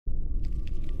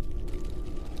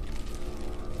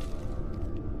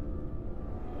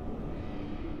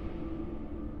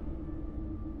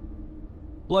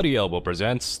Bloody Elbow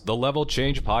presents the Level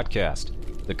Change Podcast,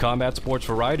 the combat sports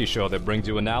variety show that brings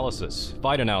you analysis,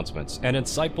 fight announcements, and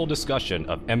insightful discussion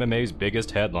of MMA's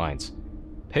biggest headlines.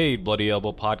 Paid Bloody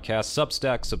Elbow Podcast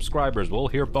Substack subscribers will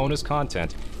hear bonus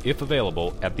content, if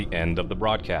available, at the end of the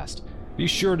broadcast. Be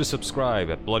sure to subscribe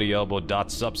at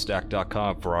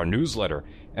bloodyelbow.substack.com for our newsletter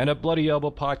and at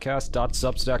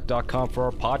bloodyelbowpodcast.substack.com for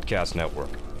our podcast network.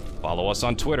 Follow us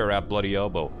on Twitter at Bloody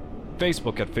Elbow,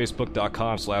 Facebook at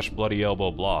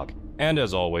facebook.com/bloodyelbowblog, and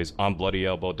as always on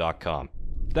bloodyelbow.com.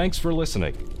 Thanks for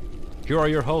listening. Here are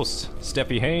your hosts,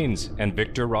 Steffi Haynes and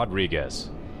Victor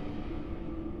Rodriguez.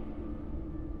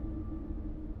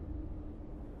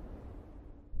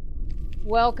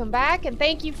 Welcome back, and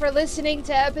thank you for listening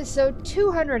to episode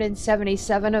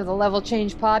 277 of the Level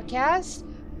Change Podcast.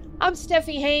 I'm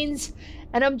Steffi Haynes,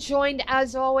 and I'm joined,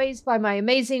 as always, by my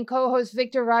amazing co-host,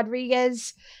 Victor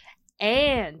Rodriguez.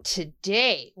 And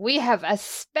today, we have a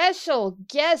special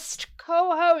guest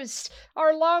co-host.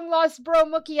 Our long-lost bro,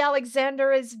 Mookie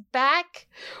Alexander, is back.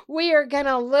 We are going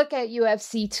to look at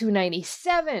UFC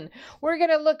 297. We're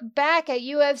going to look back at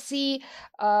UFC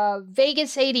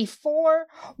Vegas 84.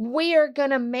 We are going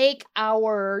to make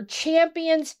our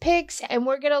champions picks, and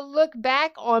we're going to look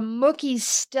back on Mookie's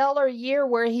stellar year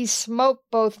where he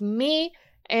smoked both me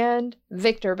and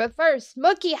Victor. But first,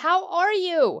 Mookie, how are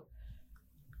you?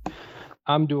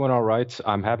 I'm doing all right.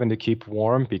 I'm having to keep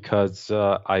warm because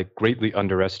I greatly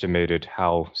underestimated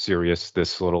how serious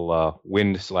this little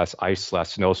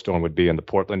wind/ice/snowstorm would be in the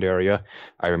Portland area.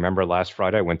 I remember last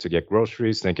Friday I went to get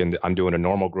groceries thinking I'm doing a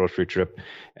normal grocery trip,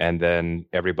 and then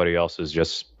everybody else is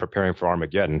just preparing for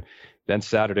Armageddon. Then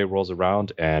Saturday rolls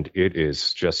around and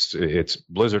it's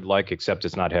blizzard-like, except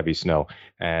it's not heavy snow.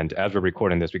 And as we're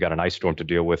recording this, we got an ice storm to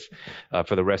deal with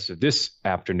for the rest of this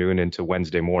afternoon into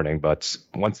Wednesday morning. But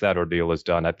once that ordeal is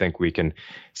done, I think we can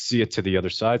see it to the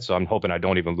other side. So I'm hoping I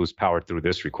don't even lose power through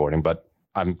this recording. But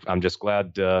I'm just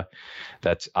glad that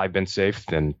I've been safe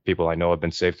and people I know have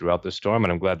been safe throughout this storm.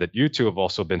 And I'm glad that you two have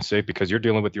also been safe because you're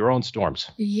dealing with your own storms.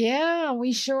 Yeah,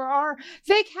 we sure are.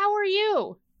 Vic, how are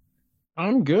you?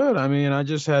 I'm good. I mean, I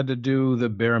just had to do the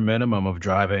bare minimum of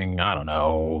driving,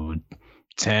 10,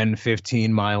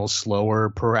 15 miles slower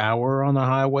per hour on the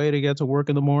highway to get to work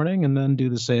in the morning and then do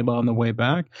the same on the way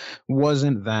back.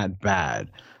 Wasn't that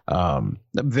bad. I'm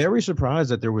very surprised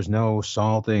that there was no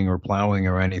salting or plowing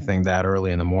or anything that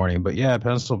early in the morning. But yeah,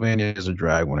 Pennsylvania is a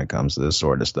drag when it comes to this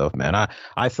sort of stuff, man.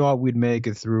 I thought we'd make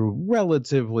it through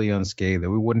relatively unscathed, that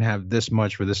we wouldn't have this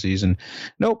much for the season.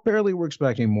 Nope, barely. We're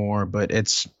expecting more, but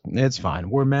it's fine.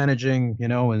 We're managing,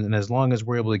 and as long as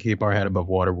we're able to keep our head above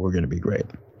water, we're going to be great.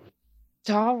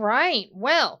 All right.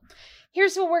 Well,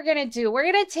 here's what we're going to do. We're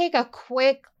going to take a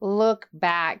quick look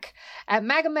back at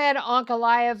Magomed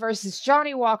Ankalaev versus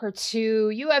Johnny Walker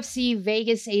 2, UFC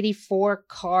Vegas 84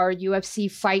 card, UFC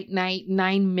Fight Night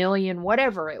 9 million,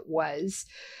 whatever it was.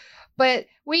 But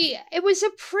it was a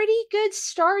pretty good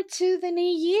start to the new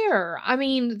year. I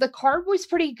mean, the card was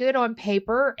pretty good on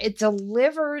paper. It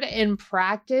delivered in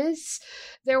practice.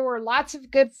 There were lots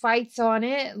of good fights on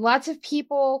it. Lots of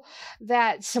people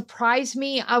that surprised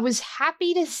me. I was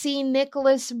happy to see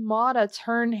Nicholas Mata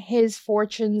turn his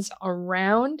fortunes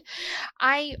around.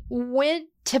 I went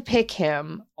to pick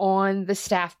him on the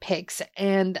staff picks,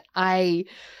 and I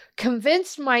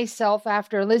convinced myself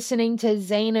after listening to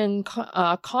Zane and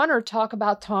Connor talk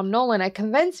about Tom Nolan, I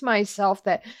convinced myself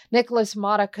that Nicholas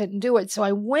Mata couldn't do it. So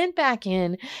I went back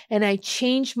in and I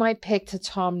changed my pick to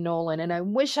Tom Nolan. And I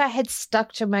wish I had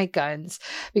stuck to my guns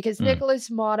because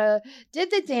Nicholas Mata did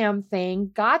the damn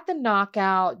thing, got the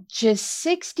knockout just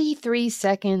 63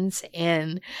 seconds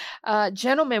in.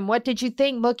 Gentlemen, what did you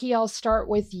think? Mookie, I'll start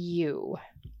with you.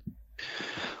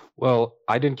 Well,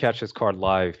 I didn't catch this card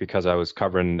live because I was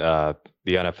covering the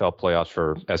NFL playoffs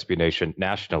for SB Nation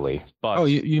nationally. But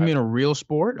you mean a real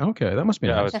sport? Okay, that must be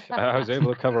nice. I was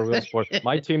able to cover a real sport.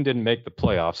 My team didn't make the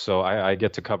playoffs, so I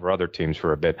get to cover other teams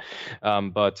for a bit.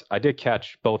 But I did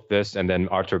catch both this and then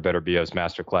Artur Beterbiev's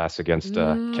masterclass against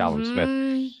Callum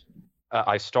Smith.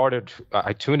 I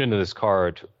tuned into this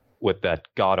card with that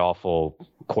god-awful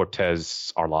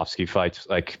Cortez Arlovsky fight.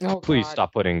 Please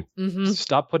stop putting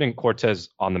Cortez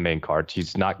on the main card.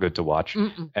 He's not good to watch.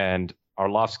 And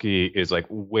Arlovsky is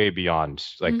way beyond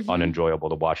unenjoyable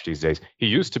to watch these days. He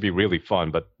used to be really fun,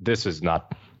 but this is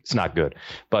not. It's not good.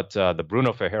 But the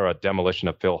Bruno Ferreira demolition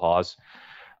of Phil Hawes,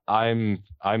 I'm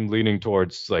leaning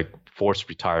towards forced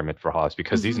retirement for Hawes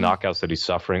because these knockouts that he's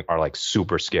suffering are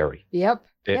super scary. Yep.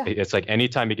 It's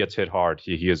anytime he gets hit hard,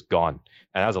 he is gone.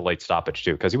 And that was a late stoppage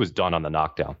too, because he was done on the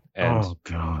knockdown. And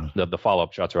the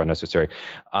follow-up shots are unnecessary.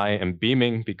 I am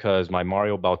beaming because my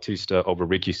Mario Bautista over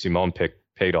Ricky Simon pick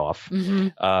paid off.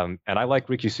 And I like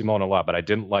Ricky Simon a lot, but I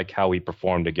didn't like how he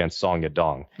performed against Song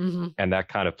Yadong. And that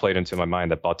kind of played into my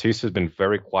mind that Bautista has been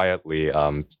very quietly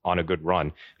on a good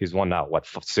run. He's won now,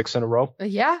 6 in a row?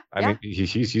 I mean,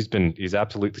 he's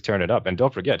absolutely tearing it up. And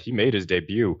don't forget, he made his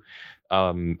debut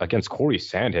against Corey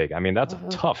Sandhagen. I mean, that's a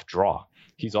tough draw.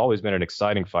 He's always been an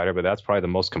exciting fighter, but that's probably the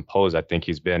most composed I think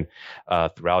he's been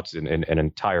throughout an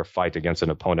entire fight against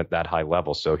an opponent that high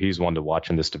level. So he's one to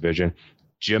watch in this division.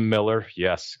 Jim Miller,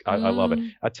 yes, I love it.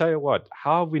 I tell you what,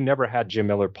 how have we never had Jim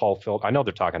Miller, Paul Felder? I know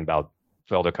they're talking about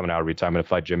Felder coming out of retirement to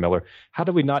fight Jim Miller. How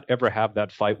did we not ever have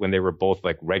that fight when they were both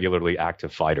like regularly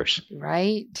active fighters?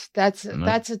 Right. That's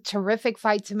a terrific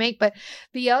fight to make. But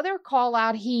the other call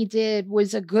out he did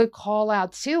was a good call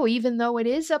out too, even though it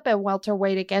is up at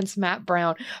welterweight against Matt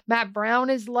Brown. Matt Brown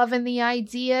is loving the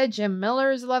idea. Jim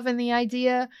Miller is loving the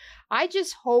idea. I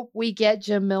just hope we get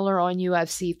Jim Miller on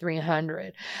UFC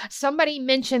 300. Somebody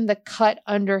mentioned the cut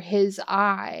under his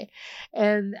eye,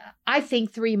 and I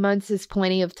think 3 months is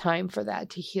plenty of time for that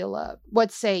to heal up.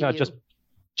 What say you?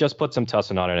 Just put some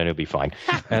tussin on it and it'll be fine.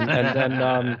 And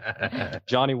then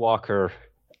Johnny Walker,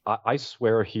 I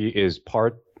swear he is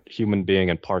part human being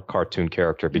and part cartoon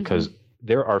character, because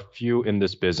there are few in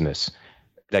this business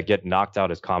that get knocked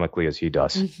out as comically as he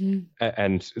does.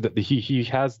 And he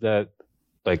has that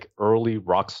like early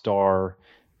rock star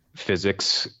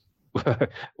physics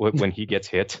when he gets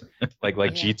hit, like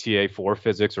GTA 4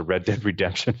 physics or Red Dead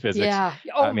Redemption physics. Yeah.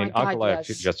 I mean, Ankalaev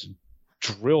just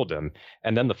drilled him,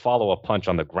 and then the follow-up punch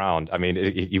on the ground. I mean,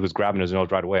 he was grabbing his nose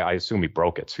right away. I assume he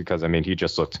broke it, because I mean, he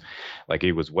just looked like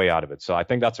he was way out of it. So I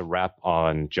think that's a wrap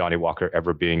on Johnny Walker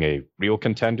ever being a real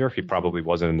contender. He probably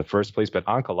wasn't in the first place, but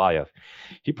Ankalaev,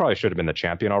 he probably should have been the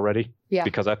champion already.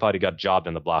 Because I thought he got jobbed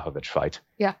in the Blachowicz fight.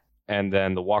 And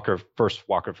then the first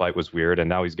Walker fight was weird, and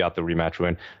now he's got the rematch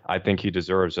win. I think he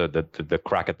deserves the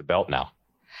crack at the belt now.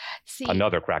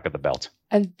 Another crack at the belt.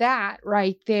 And that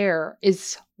right there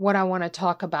is what I want to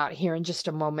talk about here in just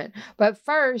a moment. But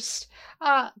first,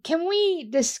 can we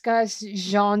discuss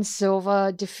Jean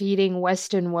Silva defeating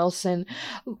Weston Wilson?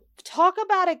 Talk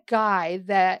about a guy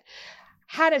that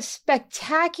had a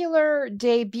spectacular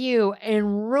debut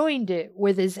and ruined it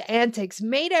with his antics,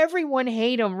 made everyone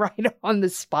hate him right on the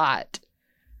spot.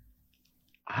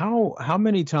 How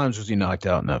many times was he knocked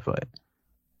out in that fight?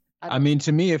 I mean,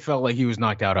 to me, it felt like he was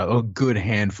knocked out a good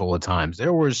handful of times.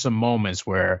 There were some moments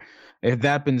where if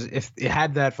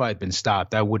had that fight been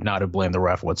stopped, I would not have blamed the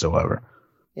ref whatsoever.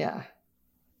 Yeah.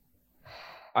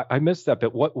 I missed that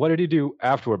bit. What did he do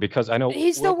afterward? Because I know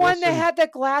he's the one that had the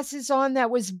glasses on that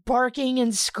was barking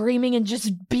and screaming and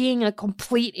just being a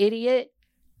complete idiot.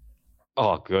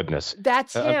 Oh goodness,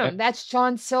 that's him. That's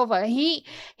John Silva.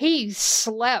 He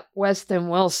slept Weston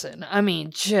Wilson. I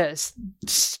mean, just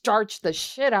starched the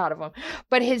shit out of him.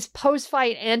 But his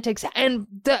post-fight antics and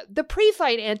the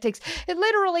pre-fight antics, it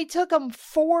literally took him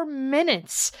 4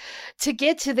 minutes to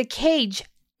get to the cage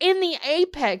in the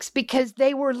apex, because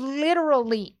they were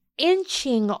literally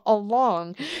inching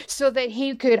along so that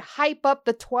he could hype up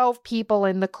the 12 people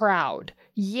in the crowd.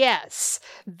 Yes,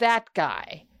 that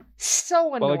guy.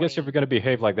 So annoying. Well, I guess if you're going to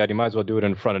behave like that, you might as well do it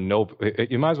in front of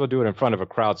you might as well do it in front of a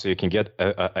crowd so you can get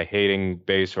a hating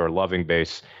base or a loving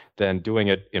base than doing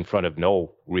it in front of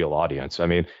no real audience. I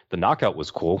mean, the knockout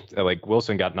was cool. Like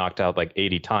Wilson got knocked out like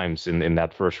 80 times in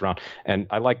that first round. And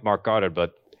I like Mark Goddard,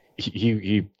 but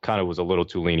he kind of was a little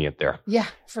too lenient there. Yeah,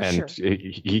 for sure. And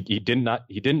he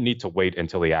didn't need to wait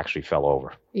until he actually fell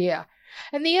over. Yeah.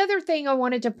 And the other thing I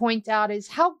wanted to point out is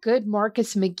how good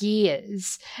Marcus McGee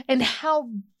is, and how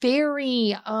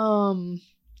very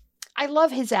I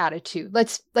love his attitude.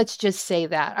 Let's just say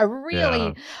that. I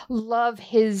really love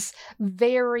his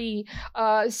very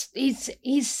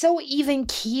he's so even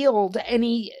keeled, and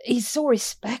he's so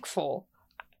respectful.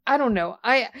 I don't know.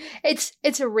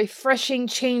 It's a refreshing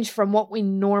change from what we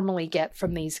normally get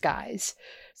from these guys.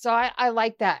 So I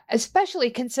like that, especially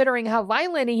considering how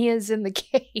violent he is in the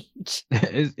cage.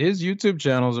 His YouTube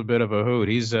channel is a bit of a hoot.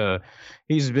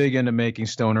 He's big into making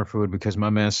stoner food because my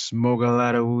man smoke a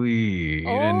lot of weed,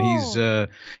 and he's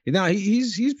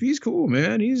cool,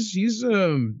 man. He's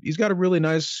got a really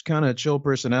nice kind of chill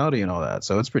personality and all that,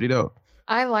 so it's pretty dope.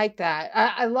 I like that.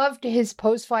 I loved his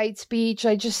post-fight speech.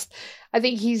 I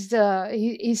think he's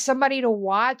somebody to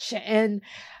watch, and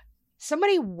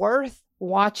somebody worth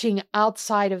watching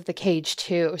outside of the cage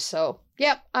too. So,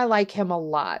 yep, I like him a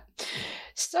lot.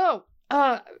 So,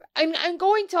 I'm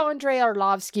going to Andrei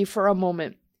Arlovsky for a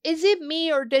moment. Is it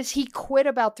me, or does he quit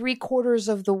about 3/4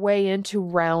 of the way into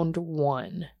round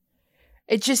 1?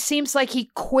 It just seems like he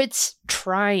quits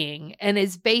trying and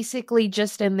is basically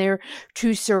just in there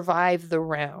to survive the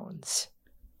rounds.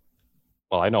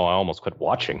 Well, I know I almost quit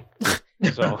watching.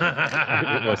 So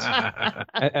it was,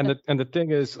 and the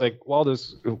thing is, like,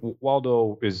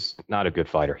 Waldo is not a good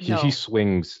fighter. He No. he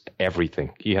swings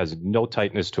everything. He has no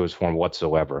tightness to his form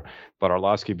whatsoever. But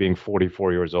Arlovsky being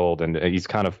 44 years old, and he's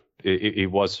kind of he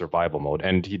was survival mode,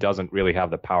 and he doesn't really have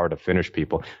the power to finish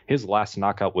people. His last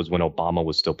knockout was when Obama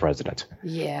was still president.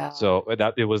 Yeah. So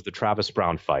that it was the Travis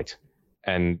Brown fight,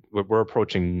 and we're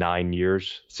approaching 9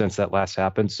 years since that last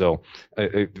happened. So.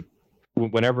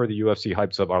 Whenever the UFC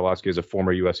hypes up Arlovsky as a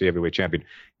former UFC heavyweight champion,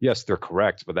 yes, they're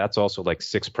correct, but that's also like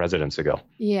 6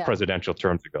 presidential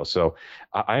terms ago. So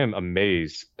I am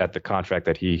amazed at the contract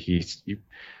that he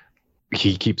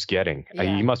keeps getting.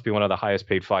 Yeah. He must be one of the highest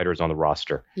paid fighters on the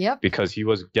roster. Yep. Because he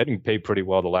was getting paid pretty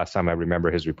well the last time I remember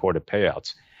his reported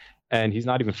payouts. And he's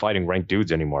not even fighting ranked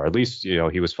dudes anymore. At least,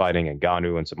 he was fighting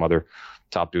Ngannou and some other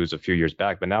top dudes a few years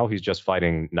back, but now he's just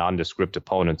fighting nondescript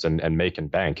opponents and making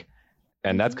bank.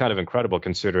 And that's kind of incredible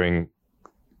considering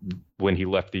when he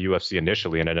left the UFC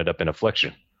initially and ended up in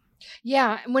affliction.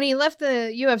 Yeah, when he left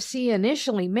the UFC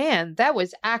initially, man, that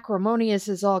was acrimonious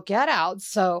as all get out.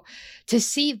 So to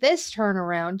see this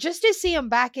turnaround, just to see him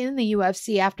back in the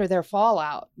UFC after their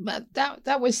fallout,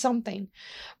 that was something.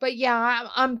 But yeah,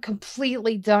 I'm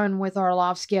completely done with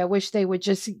Arlovsky. I wish they would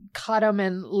just cut him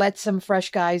and let some fresh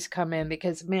guys come in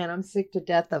because, man, I'm sick to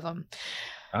death of him.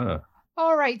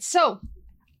 All right, so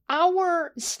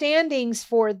our standings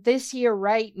for this year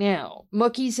right now,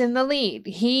 Mookie's in the lead.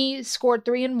 He scored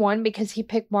 3-1 because he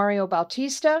picked Mario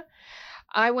Bautista.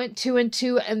 I went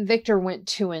 2-2 and Victor went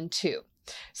 2-2.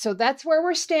 So that's where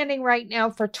we're standing right now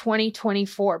for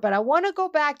 2024. But I want to go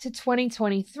back to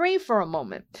 2023 for a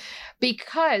moment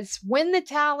because when the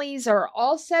tallies are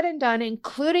all said and done,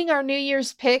 including our New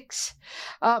Year's picks,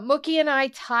 Mookie and I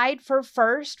tied for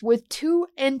first with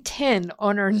 2-10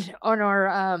 on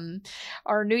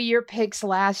our New Year picks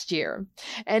last year.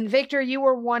 And Victor, you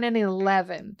were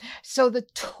 1-11. So the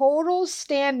total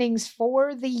standings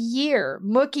for the year,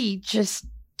 Mookie just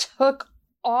took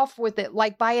off with it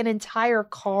like by an entire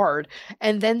card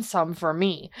and then some for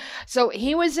me. So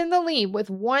he was in the lead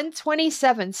with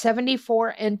 127,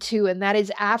 74 and 2, and that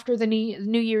is after the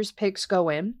New Year's picks go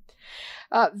in.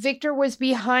 Victor was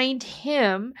behind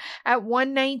him at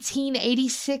 119,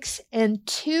 86 and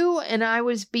 2, and I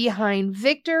was behind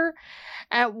Victor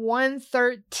at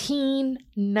 113,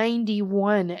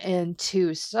 91 and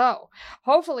 2. So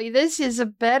hopefully this is a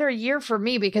better year for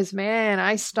me because, man,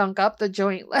 I stunk up the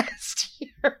joint last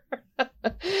year.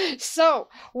 So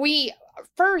we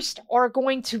first are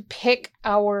going to pick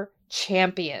our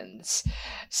champions.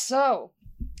 So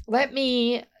let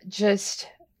me just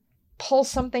pull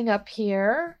something up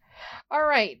here. All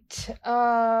right.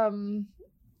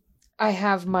 I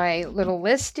have my little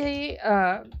listy.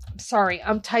 Sorry,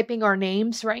 I'm typing our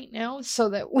names right now so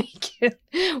that we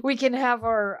can have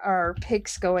our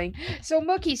picks going. So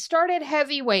Mookie, start at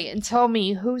heavyweight and tell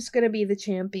me who's going to be the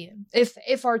champion.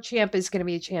 If our champ is going to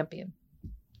be a champion.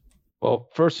 Well,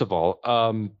 first of all,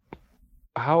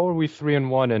 how are we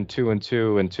 3-1 and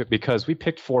 2-2 and 2? Because we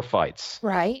picked 4 fights,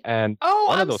 right? And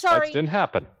one of those fights didn't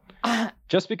happen.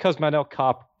 Just because Manel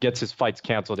Kopp gets his fights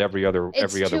canceled every other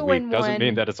week doesn't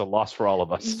mean that it's a loss for all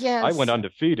of us. Yes. I went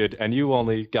undefeated, and you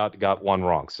only got one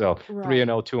wrong. So 3-0,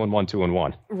 2-1,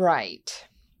 2-1. Right.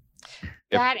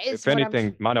 If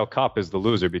anything, Manel Kopp is the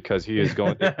loser because he is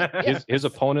going. His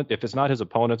opponent, if it's not his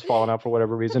opponent's falling out for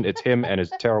whatever reason, it's him and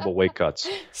his terrible weight cuts.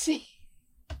 See.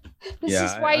 This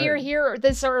is why you're here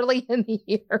this early in the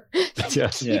year.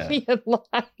 Yes. Keep me in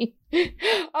line.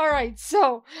 All right.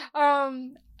 So,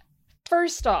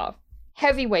 first off,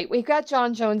 heavyweight. We've got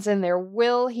John Jones in there.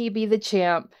 Will he be the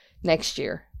champ next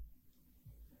year?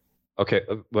 Okay,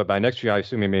 but by next year, I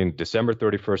assume you mean December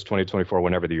 31st, 2024,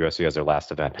 whenever the UFC has their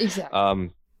last event. Exactly.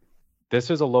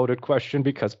 This is a loaded question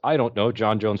because I don't know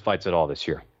John Jones fights at all this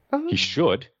year. Mm-hmm. He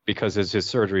should, because his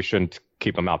surgery shouldn't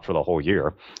keep him out for the whole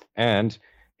year. And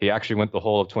he actually went the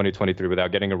whole of 2023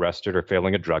 without getting arrested or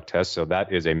failing a drug test. So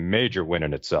that is a major win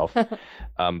in itself.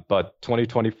 But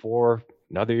 2024,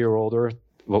 another year older.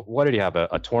 What did he have?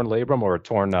 A torn labrum or a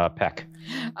torn pec?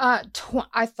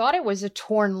 I thought it was a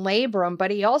torn labrum,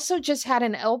 but he also just had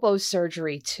an elbow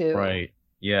surgery too. Right.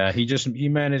 Yeah, he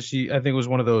managed. I think it was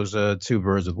one of those 2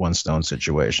 birds with 1 stone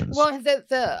situations. Well,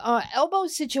 the elbow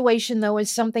situation though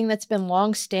is something that's been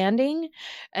long standing,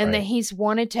 and that he's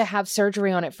wanted to have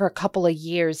surgery on it for a couple of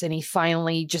years, and he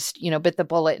finally just bit the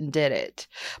bullet and did it.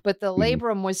 But the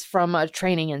labrum was from a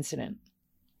training incident.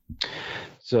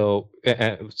 So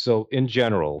in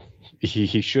general,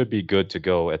 he should be good to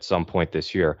go at some point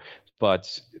this year,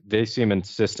 but they seem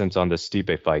insistent on the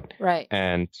Stipe fight. Right.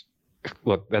 And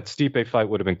look, that Stipe fight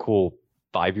would have been cool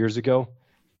 5 years ago,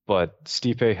 but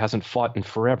Stipe hasn't fought in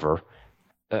forever.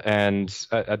 And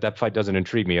that fight doesn't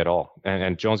intrigue me at all.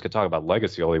 And Jones can talk about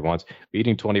legacy all he wants.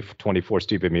 Beating 2024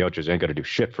 Stipe Miocic ain't going to do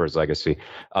shit for his legacy,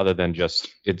 other than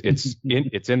just it's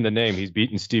in the name. He's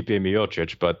beaten Stipe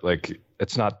Miocic, but like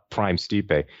it's not prime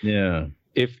Stipe. Yeah.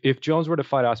 If Jones were to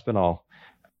fight Aspinall,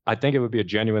 I think it would be a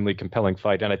genuinely compelling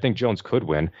fight, and I think Jones could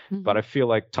win. Mm-hmm. But I feel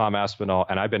like Tom Aspinall,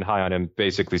 and I've been high on him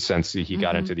basically since he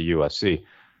got into the UFC.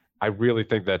 I really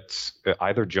think that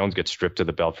either Jones gets stripped to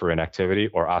the belt for inactivity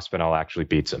or Aspinall actually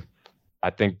beats him.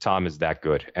 I think Tom is that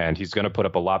good, and he's going to put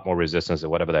up a lot more resistance than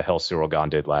whatever the hell Cyril Gane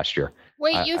did last year.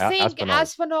 Wait, you think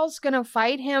Aspinall's going to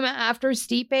fight him after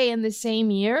Stipe in the same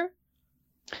year?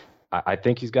 I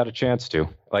think he's got a chance to.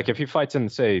 Like if he fights in,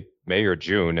 say, May or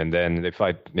June, and then they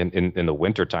fight in the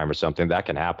winter time or something, that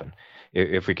can happen.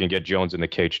 If we can get Jones in the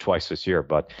cage twice this year.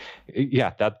 But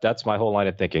yeah, that's my whole line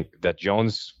of thinking, that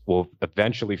Jones will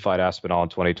eventually fight Aspinall in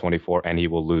 2024 and he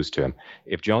will lose to him.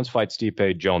 If Jones fights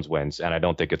Stipe, Jones wins, and I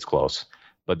don't think it's close.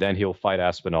 But then he'll fight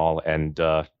Aspinall and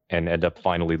end up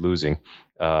finally losing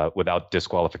without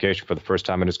disqualification for the first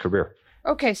time in his career.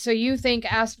 Okay, so you think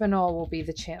Aspinall will be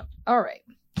the champ. All right.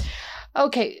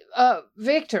 Okay,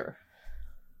 Victor.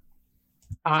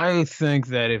 I think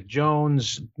that if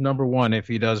Jones, number one, if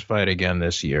he does fight again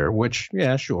this year, which,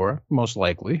 yeah, sure, most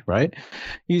likely, right?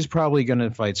 He's probably going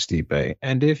to fight Stipe.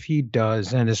 And if he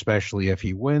does, and especially if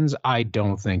he wins, I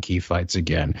don't think he fights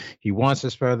again. He wants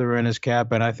his feather in his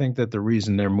cap, and I think that the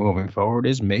reason they're moving forward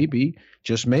is maybe,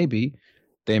 just maybe,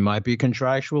 they might be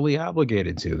contractually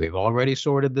obligated to. They've already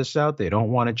sorted this out. They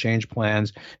don't want to change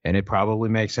plans, and it probably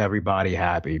makes everybody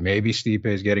happy. Maybe Stipe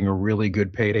is getting a really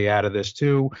good payday out of this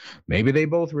too. Maybe they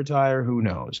both retire. Who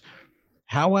knows?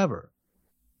 However,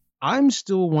 I'm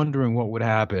still wondering what would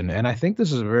happen, and I think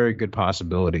this is a very good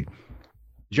possibility.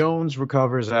 Jones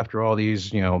recovers after all these,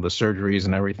 the surgeries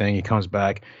and everything. He comes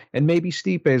back, and maybe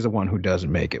Stipe is the one who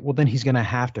doesn't make it. Well, then he's going to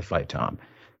have to fight Tom.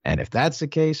 And if that's the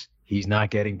case, he's not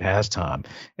getting past Tom.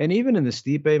 And even in the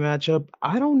Stipe matchup,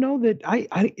 I don't know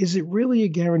that is it really a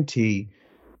guarantee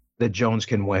that Jones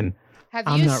can win?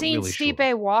 Have you seen really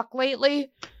Stipe walk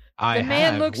lately? The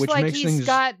man looks like he's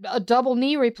got a double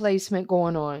knee replacement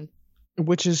going on.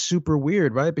 Which is super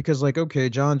weird, right? Because, okay,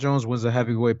 John Jones was a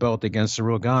heavyweight belt against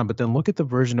Cyril Gane, but then look at the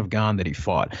version of Gane that he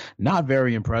fought. Not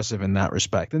very impressive in that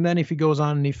respect. And then if he goes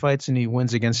on and he fights and he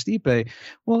wins against Stipe,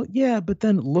 well, yeah, but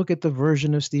then look at the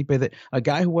version of Stipe, that a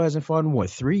guy who hasn't fought in,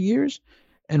 3 years?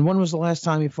 And when was the last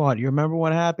time he fought? You remember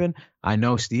what happened? I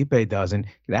know Stipe doesn't.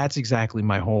 That's exactly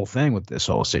my whole thing with this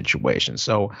whole situation.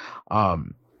 So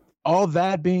all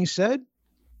that being said,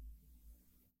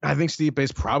 I think Stipe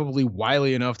is probably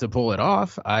wily enough to pull it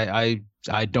off. I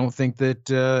don't think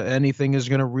that anything is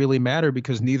going to really matter,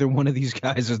 because neither one of these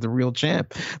guys is the real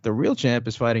champ. The real champ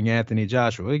is fighting Anthony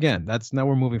Joshua. Again, now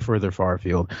we're moving further far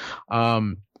afield.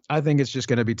 I think it's just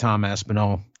going to be Tom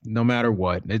Aspinall, no matter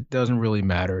what. It doesn't really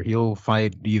matter. He'll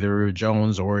fight either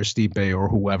Jones or Stipe or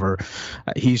whoever.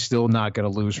 He's still not going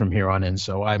to lose from here on in.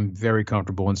 So I'm very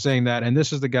comfortable in saying that. And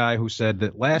this is the guy who said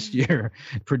that last year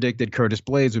predicted Curtis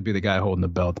Blaydes would be the guy holding the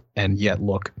belt. And yet,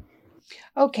 look.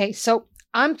 Okay, so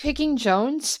I'm picking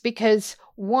Jones because,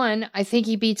 one, I think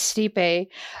he beats Stipe,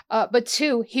 but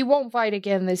two, he won't fight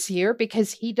again this year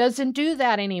because he doesn't do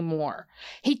that anymore.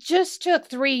 He just took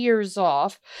 3 years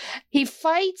off. He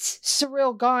fights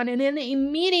Cyril Gane and then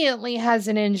immediately has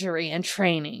an injury in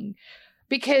training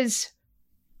because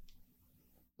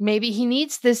maybe he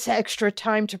needs this extra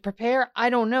time to prepare.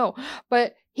 I don't know,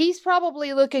 but he's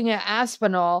probably looking at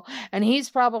Aspinall and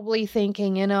he's probably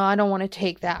thinking, I don't want to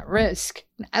take that risk,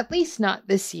 at least not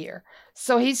this year.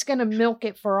 So he's going to milk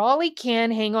it for all he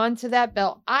can, hang on to that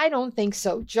belt. I don't think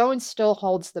so. Jones still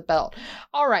holds the belt.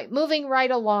 All right, moving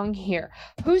right along here.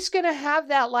 Who's going to have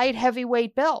that light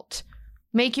heavyweight belt?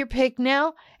 Make your pick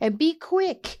now and be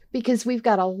quick because we've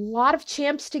got a lot of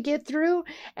champs to get through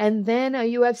and then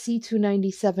a UFC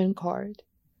 297 card.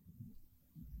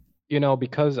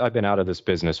 Because I've been out of this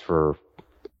business for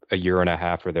a year and a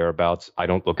half or thereabouts, I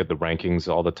don't look at the rankings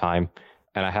all the time.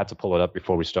 And I had to pull it up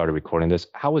before we started recording this.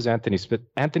 How is Anthony Smith?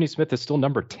 Anthony Smith is still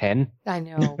number 10. I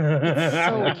know. It's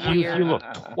so weird. You look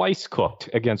twice cooked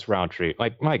against Roundtree.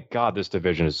 Like, my God, this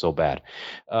division is so bad.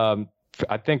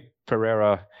 I think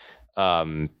Pereira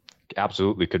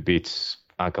absolutely could beat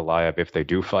Ankalaev if they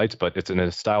do fight, but it's in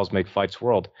a styles make fights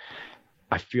world.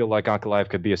 I feel like Ankalaev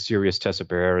could be a serious test of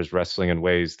Pereira's wrestling in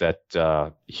ways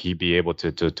that he'd be able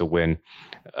to win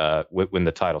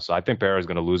the title. So I think Pereira is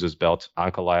going to lose his belt.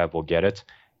 Ankalaev will get it.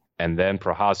 And then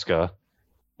Prochazka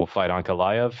will fight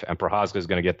Ankalaev, and Prochazka is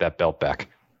going to get that belt back.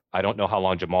 I don't know how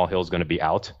long Jamal Hill is going to be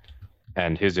out,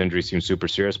 and his injury seems super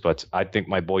serious. But I think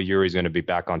my boy Yuri's going to be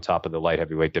back on top of the light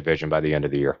heavyweight division by the end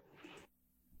of the year.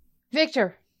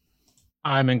 Victor.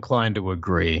 I'm inclined to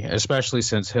agree, especially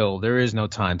since there is no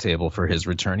timetable for his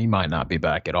return. He might not be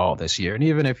back at all this year. And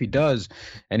even if he does,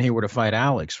 and he were to fight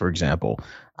Alex, for example,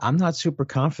 I'm not super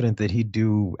confident that he'd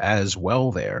do as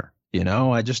well there.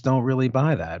 I just don't really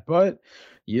buy that. But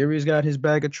Yuri's got his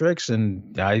bag of tricks,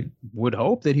 and I would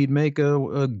hope that he'd make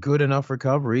a good enough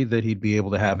recovery that he'd be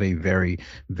able to have a very,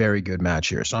 very good match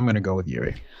here. So I'm going to go with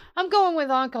Yuri. I'm going with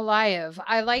Ankalaev.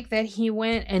 I like that he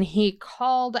went and he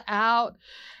called out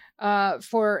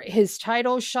for his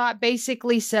title shot,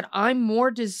 basically said, I'm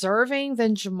more deserving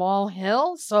than Jamal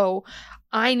Hill, so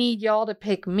I need y'all to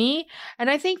pick me. And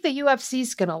I think the UFC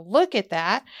is going to look at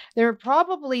that. They're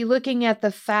probably looking at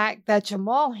the fact that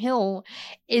Jamal Hill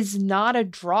is not a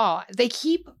draw. They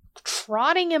keep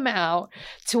trotting him out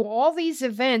to all these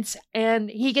events, and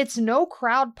he gets no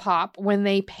crowd pop when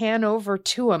they pan over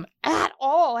to him at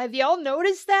all. Have y'all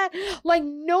noticed that? Like,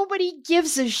 nobody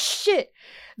gives a shit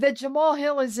that Jamal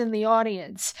Hill is in the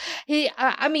audience.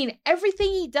 I mean,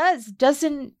 everything he does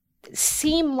doesn't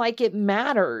seem like it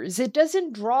matters. It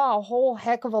doesn't draw a whole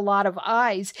heck of a lot of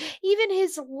eyes. Even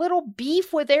his little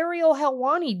beef with Ariel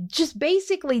Helwani just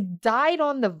basically died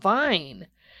on the vine.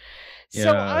 Yeah.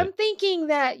 So I'm thinking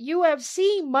that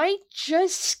UFC might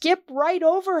just skip right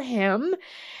over him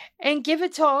and give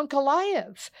it to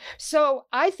Ankalaev. So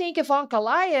I think if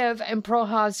Ankalaev and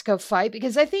Prochazka fight,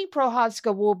 because I think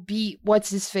Prochazka will beat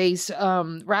what's-his-face,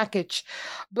 Rakic,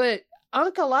 but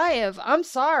Ankalaev, I'm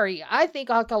sorry, I think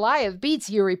Ankalaev beats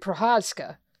Yuri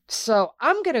Prochazka. So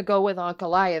I'm going to go with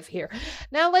Ankalaev here.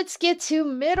 Now let's get to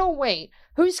middleweight.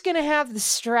 Who's going to have the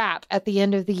strap at the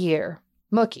end of the year?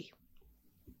 Mookie.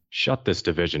 Shut this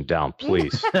division down,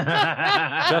 please.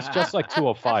 just like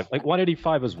 205. Like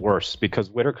 185 is worse because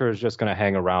Whitaker is just going to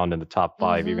hang around in the top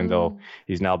 5, even though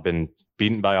he's now been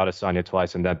beaten by Adesanya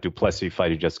twice, and that Duplessis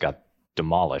fight, he just got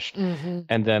demolished.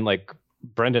 And then like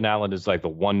Brendan Allen is like the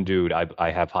one dude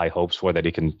I have high hopes for that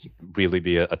he can really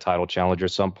be a title challenger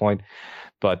at some point.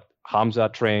 But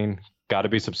Hamzat Train got to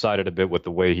be subsided a bit with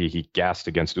the way he gassed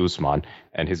against Usman,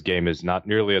 and his game is not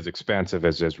nearly as expansive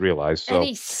as is realized. So. And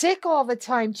he's sick all the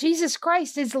time. Jesus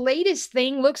Christ, his latest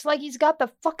thing looks like he's got the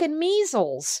fucking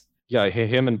measles. Yeah,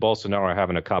 him and Bolsonaro are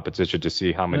having a competition to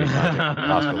see how many times they can be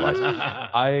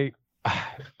hospitalized.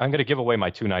 I'm going to give away my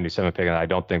 297 pick, and I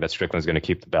don't think that Strickland's going to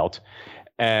keep the belt.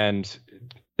 And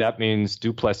that means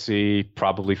Duplessis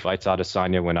probably fights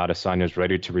Adesanya when Adesanya is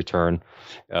ready to return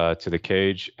to the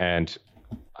cage. And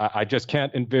I just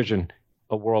can't envision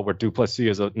a world where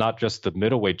Duplessis is not just the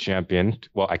middleweight champion.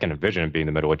 Well, I can envision him being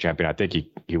the middleweight champion. I think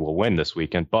he will win this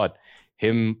weekend, but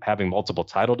him having multiple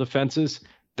title defenses,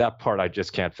 that part I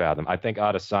just can't fathom. I think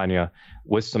Adesanya,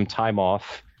 with some time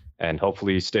off and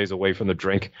hopefully he stays away from the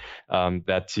drink,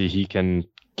 that he can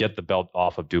get the belt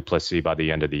off of Duplessis by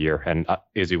the end of the year, and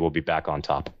Izzy will be back on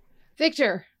top.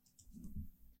 Victor.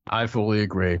 I fully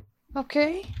agree.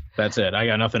 Okay. That's it. I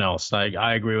got nothing else.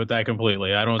 I agree with that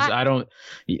completely. I don't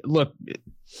look.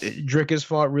 Drick has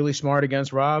fought really smart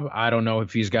against Rob. I don't know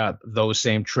if he's got those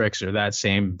same tricks or that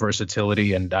same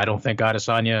versatility, and I don't think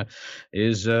Adesanya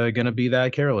is going to be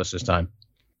that careless this time.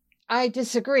 I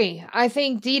disagree. I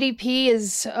think DDP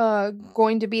is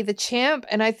going to be the champ,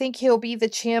 and I think he'll be the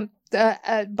champ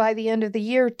by the end of the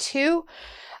year too.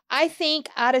 I think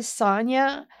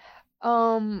Adesanya,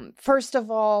 first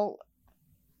of all,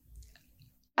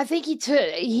 I think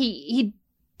he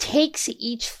takes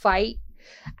each fight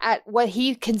at what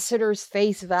he considers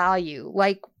face value.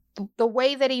 Like the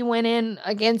way that he went in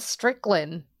against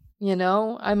Strickland,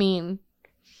 I mean,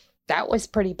 that was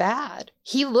pretty bad.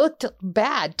 He looked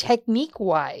bad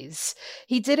technique-wise.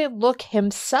 He didn't look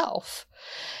himself.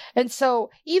 And so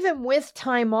even with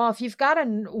time off, you've got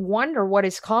to wonder what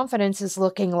his confidence is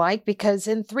looking like, because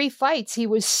in 3 fights, he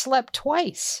was slept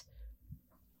twice.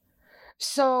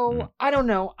 So I don't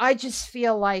know. I just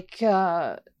feel like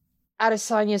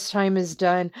Adesanya's time is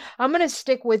done. I'm going to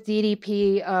stick with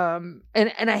DDP.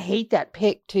 And I hate that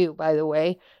pick too, by the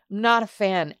way. I'm not a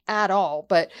fan at all.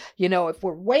 But, if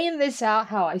we're weighing this out,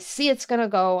 how I see it's going to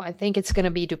go, I think it's going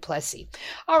to be Duplessis.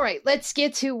 All right, let's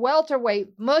get to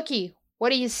welterweight. Mookie, what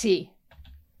do you see?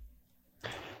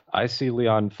 I see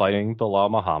Leon fighting Bilal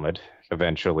Muhammad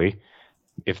eventually.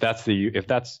 If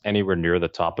that's anywhere near the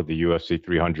top of the UFC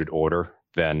 300 order,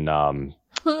 then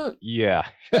yeah,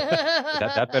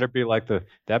 that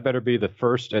better be the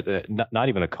first, not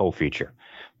even a co-feature.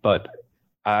 But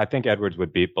I think Edwards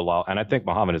would beat Bilal, and I think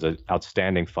Muhammad is an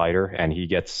outstanding fighter, and he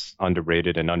gets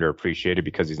underrated and underappreciated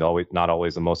because he's not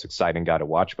always the most exciting guy to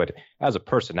watch. But as a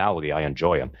personality, I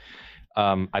enjoy him.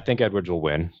 I think Edwards will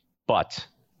win, but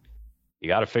you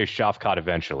got to face Shavkat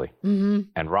eventually. Mm-hmm.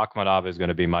 And Rachmanov is going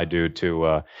to be my dude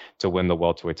to win the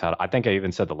welterweight title. I think I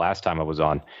even said the last time I was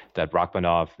on that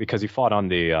Rachmanov, because he fought on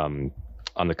the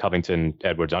Covington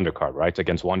Edwards undercard, right,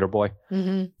 against Wonder Boy.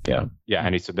 Mm-hmm. Yeah,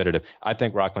 and he submitted it. I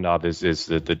think Rachmanov is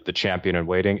the champion in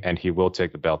waiting, and he will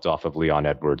take the belt off of Leon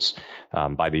Edwards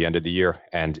by the end of the year,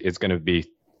 and it's going to be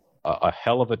a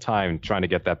hell of a time trying to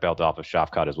get that belt off of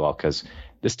Shavkat as well, because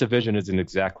this division isn't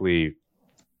exactly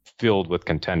filled with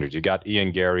contenders. You got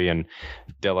Ian Gary and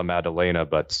Della Maddalena,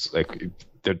 but like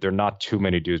they're not too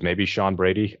many dudes. Maybe Sean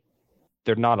Brady.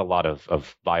 They're not a lot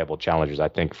of viable challengers, I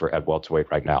think, for at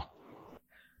welterweight right now.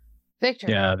 Victor.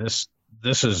 Yeah, this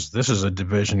is a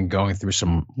division going through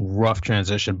some rough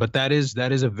transition, but that is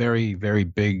a very, very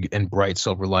big and bright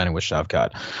silver lining with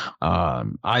Shavkat.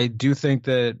 I do think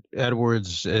that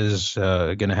Edwards is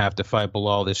going to have to fight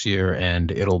Bilal this year,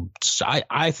 and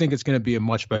I think it's going to be a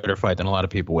much better fight than a lot of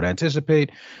people would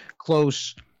anticipate.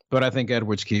 Close, but I think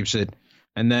Edwards keeps it.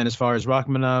 And then as far as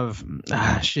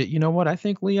Rachmanov, shit, you know what? I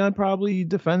think Leon probably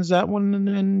defends that one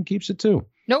and keeps it too.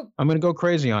 Nope. I'm going to go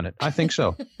crazy on it. I think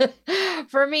so.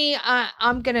 For me,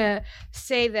 I'm going to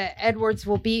say that Edwards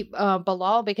will beat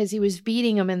Bilal because he was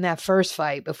beating him in that first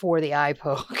fight before the eye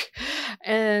poke.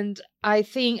 And I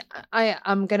think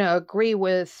I'm going to agree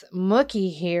with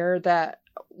Mookie here that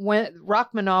when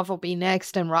Rachmanov will be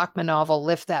next and Rachmanov will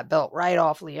lift that belt right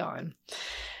off Leon.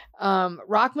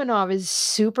 Rachmanov is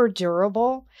super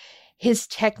durable. His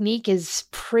technique is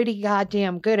pretty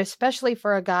goddamn good, especially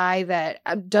for a guy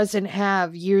that doesn't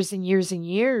have years and years and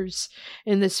years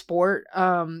in the sport.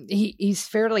 He's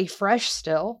fairly fresh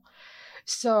still.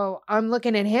 So I'm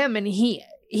looking at him and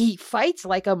he fights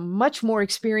like a much more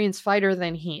experienced fighter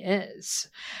than he is.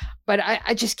 But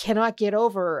I just cannot get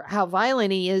over how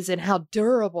violent he is and how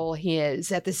durable he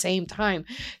is at the same time.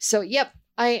 So, yep.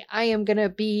 I am going to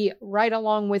be right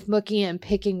along with Mookie and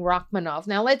picking Rachmanov.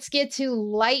 Now let's get to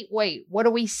lightweight. What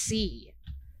do we see?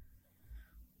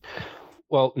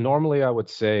 Well, normally I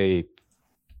would say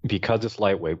because it's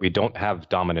lightweight, we don't have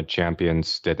dominant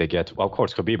champions that they get. Well, of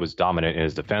course, Khabib was dominant in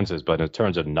his defenses, but in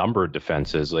terms of number of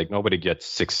defenses, like nobody gets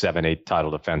 6, 7, 8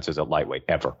 title defenses at lightweight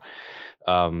ever.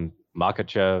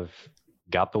 Makhachev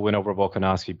got the win over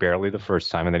Volkanovski barely the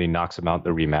first time, and then he knocks him out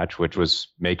in the rematch, which was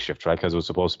makeshift, right? Because it was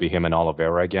supposed to be him and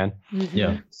Oliveira again. Mm-hmm.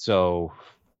 Yeah. So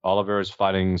Oliveira is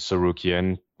fighting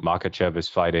Sarukian. Makhachev is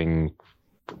fighting,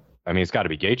 I mean, it's got to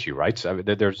be Gaethje, right? So, I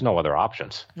mean, there's no other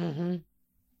options. Mm-hmm.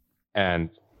 And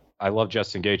I love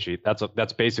Justin Gaethje.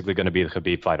 That's basically going to be the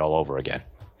Khabib fight all over again.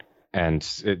 And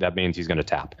that means he's going to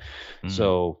tap. Mm-hmm.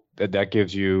 So that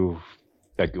gives you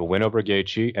like a win over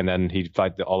Gaethje, and then he'd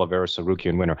fight the Oliveira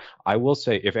Sarukian winner. I will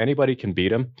say, if anybody can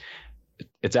beat him,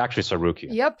 it's actually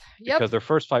Sarukian. Yep. Because their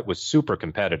first fight was super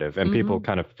competitive, and people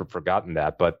kind of forgotten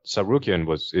that. But Sarukian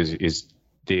is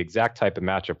the exact type of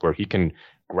matchup where he can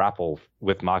grapple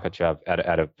with Makhachev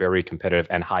at a very competitive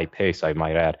and high pace, I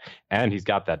might add. And he's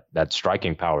got that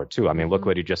striking power too. I mean, look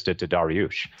what he just did to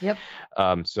Dariush.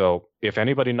 Yep. So if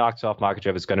anybody knocks off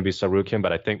Makhachev, it's going to be Sarukian,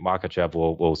 but I think Makhachev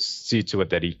will see to it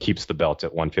that he keeps the belt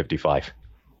at 155.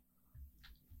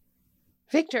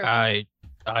 Victor. I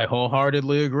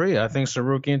wholeheartedly agree. I think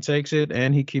Sarukian takes it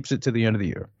and he keeps it to the end of the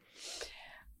year.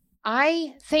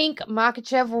 I think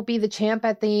Makhachev will be the champ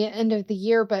at the end of the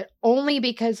year, but only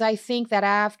because I think that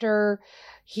after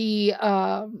he,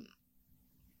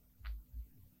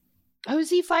 who's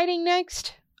he fighting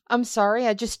next? I'm sorry,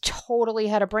 I just totally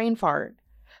had a brain fart.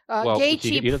 Well, Gaethje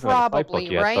he doesn't probably, have a fight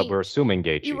book yet, right? but we're assuming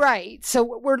Gaethje. Right. So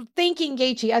we're thinking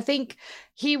Gaethje. I think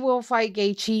he will fight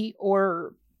Gaethje,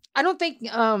 or I don't think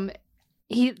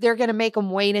they're going to make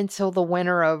him wait until the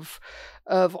winner of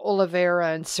Oliveira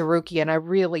and Sarukian. I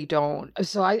really don't.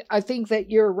 So I think that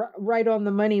you're right on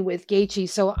the money with Gaethje.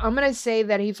 So I'm going to say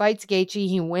that he fights Gaethje,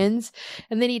 he wins,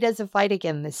 and then he doesn't fight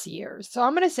again this year. So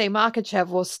I'm going to say Makhachev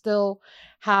will still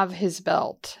have his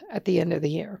belt at the end of the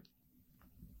year.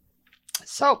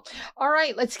 So, all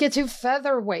right, let's get to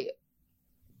featherweight.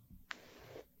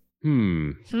 I'm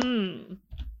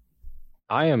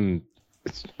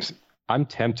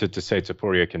tempted to say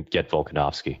Topuria can get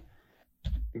Volkanovski.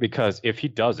 Because if he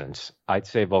doesn't, I'd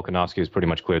say Volkanovski has pretty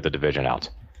much cleared the division out.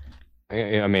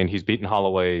 I mean, he's beaten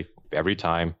Holloway every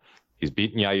time. He's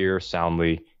beaten Yair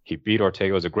soundly. He beat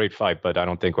Ortega. It was a great fight, but I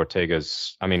don't think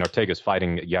Ortega's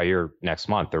fighting Yair next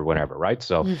month or whenever, right?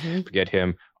 So forget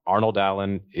him. Arnold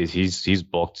Allen he's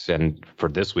booked and for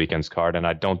this weekend's card, and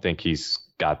I don't think he's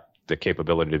got the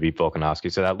capability to beat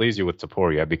Volkanovski. So that leaves you with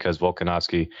Topuria, because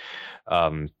Volkanovski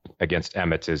against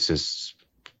Emmett is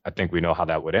I think we know how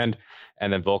that would end.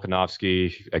 And then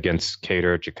Volkanovski against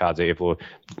Kattar, Chikadze,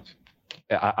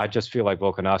 I just feel like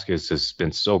Volkanovski has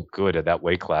been so good at that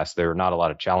weight class. There are not a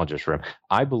lot of challenges for him.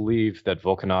 I believe that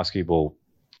Volkanovski will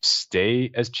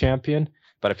stay as champion,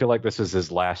 but I feel like this is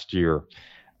his last year,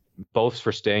 both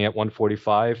for staying at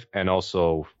 145 and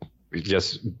also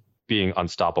just being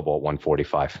unstoppable at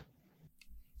 145.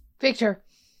 Victor.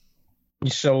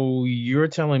 So you're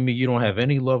telling me you don't have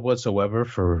any love whatsoever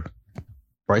for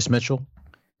Bryce Mitchell?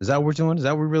 Is that what we're doing? Is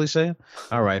that what we're really saying?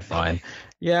 All right, fine.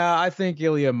 Yeah, I think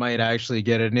Ilya might actually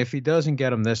get it. And if he doesn't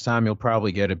get him this time, he'll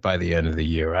probably get it by the end of the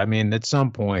year. I mean, at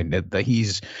some point,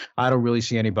 I don't really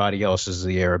see anybody else as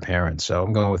the heir apparent. So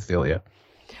I'm going with Ilya.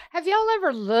 Have y'all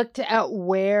ever looked at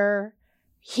where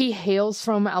he hails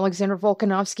from, Alexander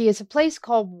Volkanovski? It's a place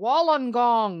called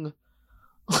Wollongong.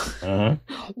 Uh-huh.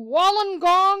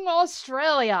 Wollongong,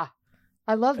 Australia.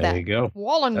 I love that. There you go.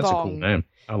 Wollongong. That's a cool name.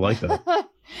 I like that.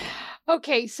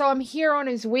 Okay, so I'm here on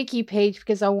his wiki page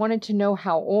because I wanted to know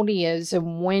how old he is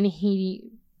and when he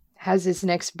has his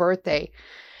next birthday.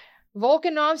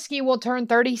 Volkanovski will turn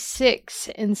 36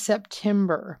 in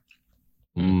September.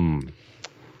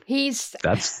 He's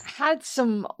had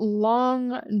some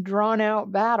long,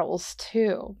 drawn-out battles,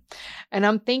 too. And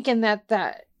I'm thinking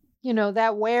that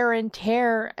wear and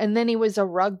tear, and then he was a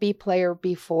rugby player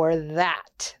before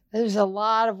that. There's a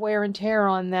lot of wear and tear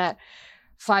on that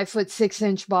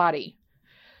 5'6" body.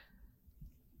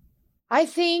 I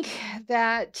think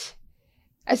that,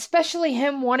 especially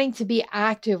him wanting to be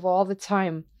active all the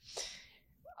time.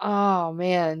 Oh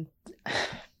man,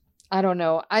 I don't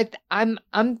know. I'm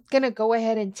gonna go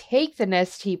ahead and take the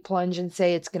Nestea plunge and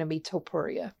say it's gonna be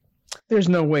Topuria. There's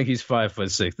no way he's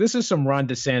 5'6". This is some Ron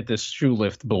DeSantis shoe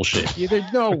lift bullshit.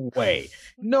 There's no way.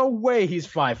 No way he's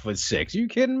 5'6". You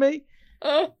kidding me?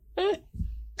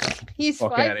 He's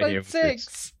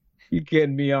 5'6". You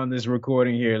kidding me on this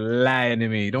recording here, lying to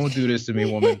me. Don't do this to me,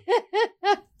 woman.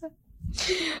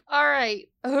 All right.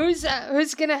 Who's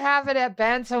gonna have it at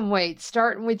bantamweight?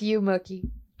 Starting with you, Mookie.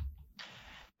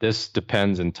 This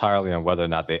depends entirely on whether or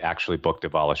not they actually book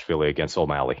Dvalishvili against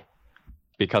O'Malley.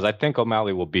 Because I think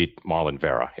O'Malley will beat Marlon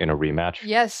Vera in a rematch.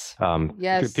 Yes.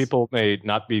 Yes. People may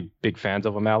not be big fans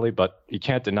of O'Malley, but you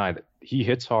can't deny that he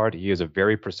hits hard. He is a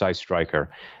very precise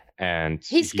striker. And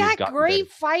he's got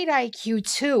great fight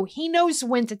IQ, too. He knows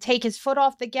when to take his foot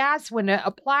off the gas, when to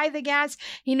apply the gas.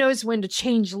 He knows when to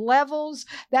change levels.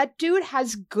 That dude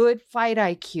has good fight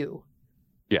IQ.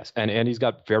 Yes, and he's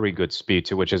got very good speed,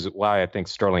 too, which is why I think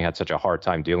Sterling had such a hard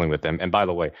time dealing with him. And by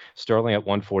the way, Sterling at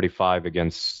 145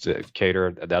 against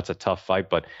Cater, that's a tough fight,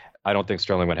 but I don't think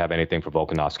Sterling would have anything for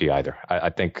Volkanovski either. I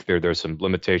think there's some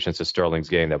limitations to Sterling's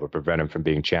game that would prevent him from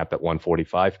being champ at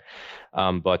 145.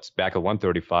 But back at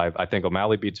 135, I think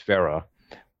O'Malley beats Vera.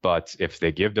 But if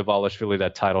they give Dvalishvili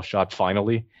that title shot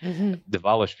finally,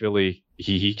 Dvalishvili,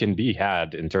 he can be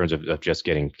had in terms of just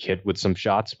getting hit with some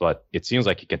shots, but it seems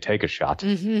like he can take a shot.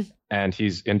 And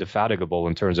he's indefatigable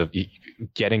in terms of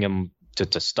getting him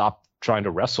to stop trying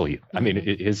to wrestle you. I mean,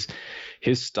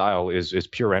 his style is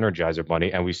pure energizer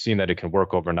money, and we've seen that it can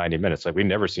work over 90 minutes. Like, we've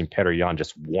never seen Petr Yan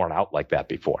just worn out like that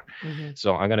before.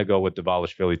 So I'm going to go with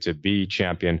Dvalishvili to be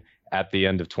champion at the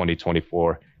end of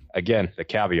 2024. Again, the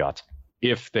caveat,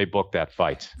 if they book that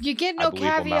fight. You get no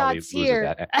caveats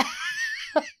here.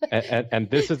 And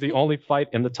this is the only fight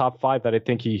in the top 5 that I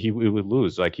think he would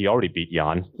lose. Like, he already beat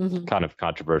Jan, kind of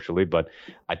controversially, but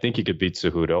I think he could beat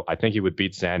Cejudo. I think he would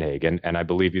beat Sandhagen, and I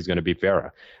believe he's going to beat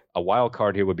Vera. A wild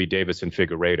card here would be Davis and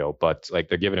Figueiredo, but like,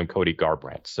 they're giving him Cody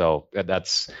Garbrandt. So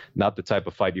that's not the type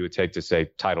of fight you would take to say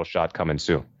title shot coming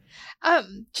soon.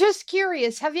 Just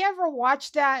curious, have you ever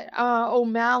watched that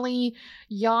O'Malley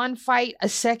Yan fight a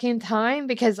second time?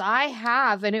 Because I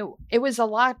have, and it was a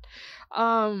lot.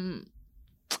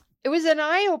 It was an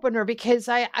eye-opener because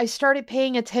I started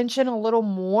paying attention a little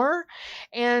more,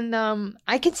 and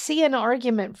I could see an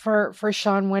argument for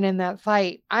Sean winning that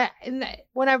fight.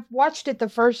 When I watched it the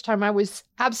first time, I was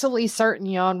absolutely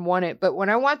certain Jan won it, but when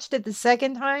I watched it the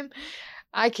second time,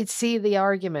 I could see the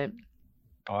argument.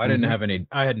 Oh, I didn't have any.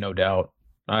 I had no doubt.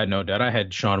 I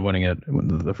had Sean winning it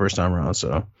the first time around,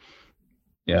 so.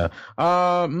 Yeah.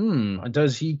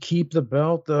 Does he keep the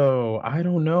belt, though? I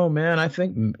don't know, man. I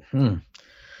think...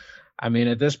 I mean,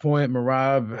 at this point,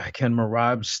 can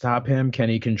Merab stop him? Can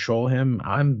he control him?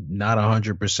 I'm not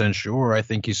 100% sure. I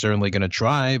think he's certainly going to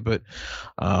try, but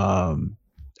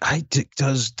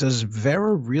does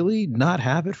Vera really not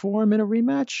have it for him in a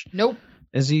rematch? Nope.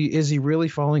 Is he really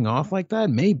falling off like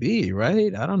that? Maybe,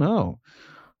 right? I don't know.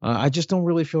 I just don't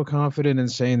really feel confident in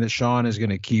saying that Sean is going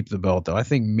to keep the belt, though. I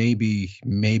think maybe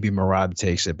Merab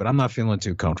takes it, but I'm not feeling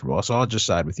too comfortable, so I'll just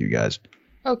side with you guys.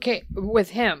 Okay, with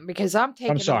him, because I'm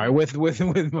taking. I'm sorry, with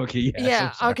Mookie.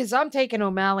 Yes, yeah, because I'm taking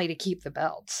O'Malley to keep the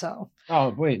belt. So. Oh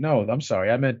wait, no, I'm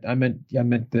sorry. I meant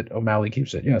that O'Malley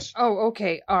keeps it. Yes. Oh,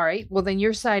 okay, all right. Well, then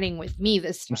you're siding with me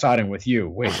this time. I'm siding with you.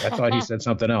 Wait, I thought he said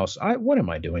something else. What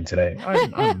am I doing today?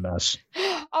 I'm a mess.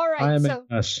 All right, I am so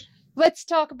a mess. let's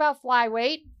talk about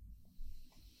flyweight.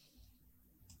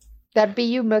 That'd be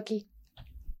you, Mookie.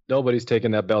 Nobody's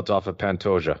taking that belt off of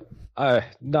Pantoja.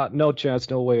 No chance,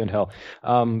 no way in hell.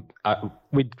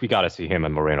 We got to see him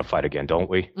and Moreno fight again, don't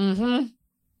we? Mm-hmm.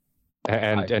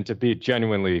 And to be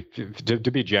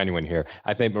genuine here,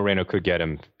 I think Moreno could get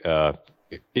him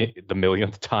the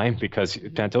millionth time because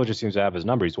Pantoja seems to have his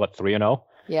number. He's what, 3-0?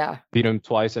 Yeah. Beat him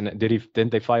twice, and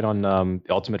didn't they fight on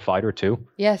Ultimate Fighter too?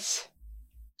 Yes.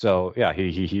 So yeah,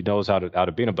 he knows how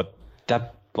to beat him. But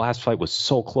that last fight was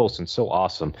so close and so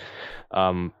awesome.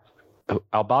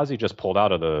 Albazi just pulled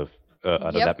out of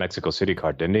that Mexico City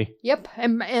card, didn't he? Yep,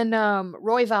 and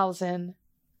Royval's in.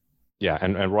 Yeah,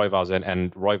 and Royval's in,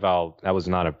 and Royval, that was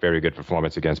not a very good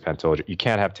performance against Pantoja. You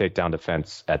can't have takedown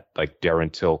defense at like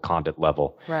Darren Till Condit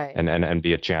level, right? And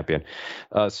be a champion.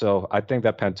 So I think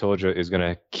that Pantoja is going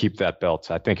to keep that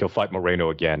belt. I think he'll fight Moreno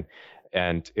again,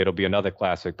 and it'll be another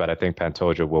classic. But I think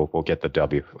Pantoja will get the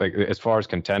W. Like as far as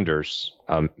contenders,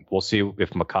 we'll see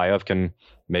if Makayev can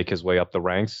make his way up the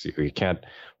ranks. You can't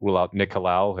rule out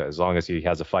Nicolau as long as he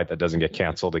has a fight that doesn't get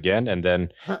canceled again, and then.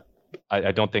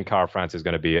 I don't think Kara France is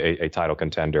going to be a title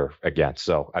contender again.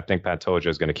 So I think Pantoja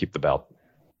is going to keep the belt.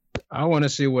 I want to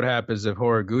see what happens if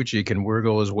Horiguchi can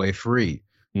wiggle his way free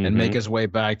and make his way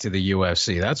back to the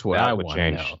UFC. That's what I want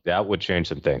to know. That would change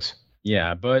some things.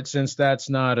 Yeah, but since that's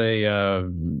not a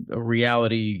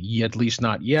reality, at least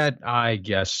not yet, I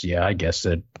guess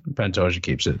that Pantoja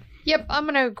keeps it. Yep, I'm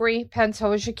going to agree.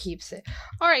 Pantoja keeps it.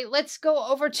 All right, let's go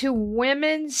over to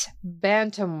women's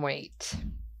bantamweight.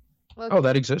 Oh,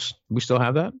 that exists? We still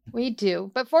have that? We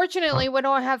do. But fortunately, we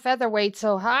don't have featherweight,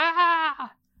 so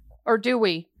or do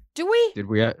we? Do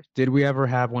we? Did we ever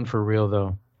have one for real,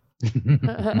 though?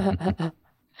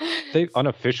 They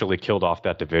unofficially killed off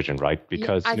that division, right?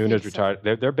 Because Nunes retired.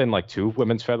 There have been like 2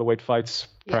 women's featherweight fights,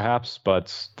 perhaps,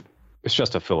 but it's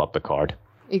just to fill up the card.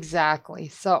 Exactly.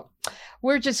 So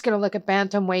we're just going to look at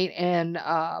bantamweight and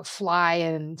fly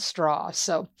and straw.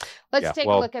 So let's take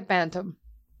a look at bantam.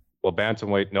 Well,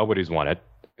 bantamweight, nobody's won it.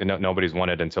 Nobody's won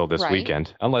it until this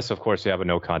weekend, unless, of course, you have a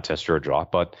no contest or a draw.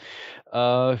 But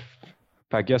I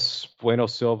guess Bueno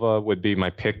Silva would be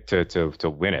my pick to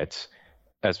win it.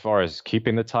 As far as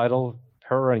keeping the title,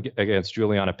 her against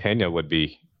Juliana Pena would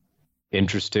be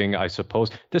interesting, I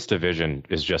suppose. This division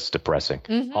is just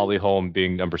depressing. Holly Holm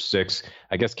being number 6.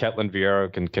 I guess Ketlin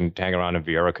Vieira can hang around, and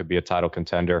Vieira could be a title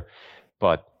contender.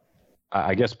 But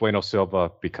I guess Bueno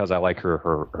Silva, because I like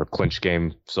her clinch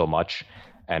game so much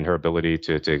and her ability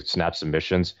to snap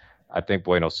submissions, I think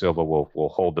Bueno Silva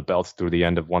will hold the belts through the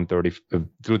end of 130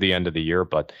 through the end of the year.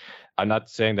 But I'm not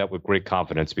saying that with great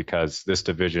confidence because this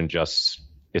division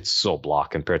it's so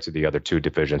blocked compared to the other 2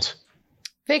 divisions.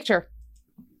 Victor.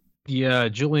 Yeah,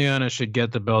 Juliana should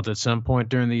get the belt at some point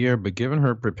during the year, but given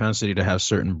her propensity to have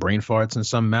certain brain farts in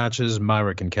some matches,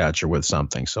 Myra can catch her with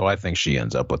something. So I think she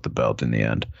ends up with the belt in the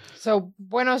end. So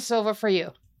Bueno Silva for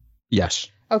you? Yes.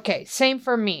 Okay, same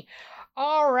for me.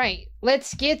 All right,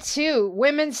 let's get to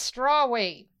women's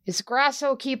strawweight. Is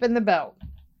Grasso keeping the belt?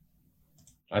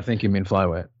 I think you mean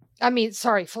flyweight.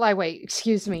 Flyweight.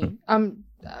 Excuse me. I'm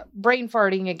brain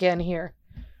farting again here.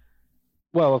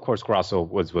 Well, of course, Grasso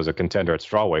was a contender at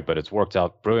strawweight, but it's worked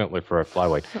out brilliantly for a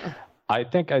flyweight. I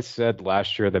think I said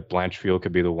last year that Blanchfield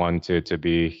could be the one to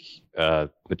be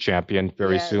the champion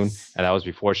very soon, and that was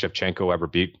before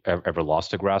Shevchenko ever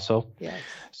lost to Grasso. Yes.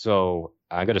 So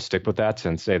I'm going to stick with that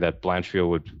and say that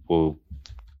Blanchfield will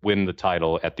win the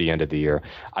title at the end of the year.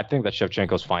 I think that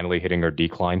Shevchenko's finally hitting her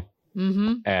decline,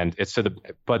 and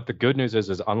but the good news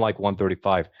is unlike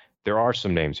 135. There are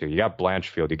some names here. You got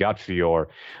Blanchfield, you got Fior.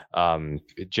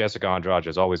 Jessica Andrade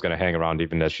is always going to hang around,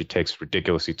 even as she takes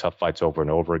ridiculously tough fights over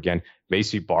and over again.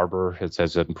 Macy Barber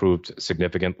has improved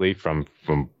significantly from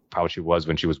how she was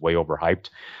when she was way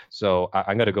overhyped. So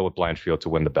I'm going to go with Blanchfield to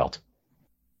win the belt.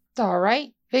 All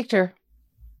right, Victor.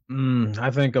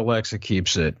 I think Alexa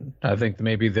keeps it. I think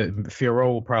maybe Fior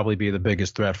will probably be the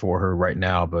biggest threat for her right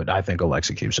now, but I think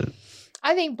Alexa keeps it.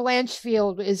 I think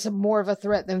Blanchfield is more of a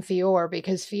threat than Fior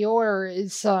because Fior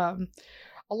is a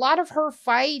lot of her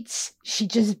fights. She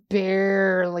just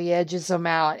barely edges them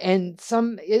out, and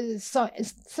some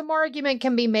argument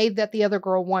can be made that the other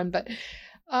girl won. But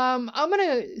I'm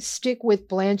gonna stick with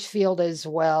Blanchfield as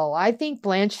well. I think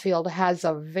Blanchfield has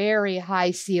a very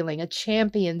high ceiling, a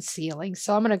champion ceiling.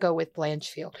 So I'm gonna go with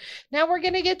Blanchfield. Now we're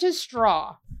gonna get to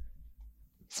straw.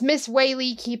 Is Miss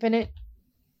Whaley keeping it?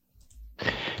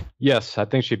 Yes, I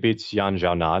think she beats Yan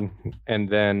Xiaonan. And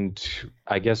then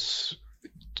I guess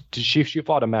she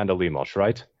fought Amanda Lemos,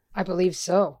 right? I believe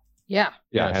so. Yeah.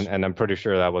 Yeah, Yes. and I'm pretty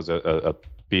sure that was a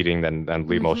beating. Then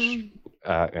Lemos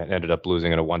ended up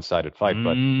losing in a one-sided fight.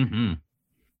 But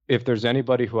if there's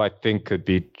anybody who I think could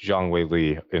beat Zhang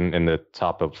Weili in the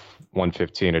top of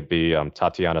 115, it'd be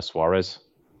Tatiana Suarez.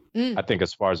 I think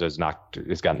Suarez has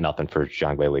got nothing for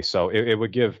Zhang Weili. So it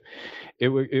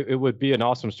would be an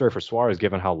awesome story for Suarez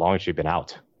given how long she'd been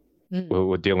out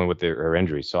with dealing with her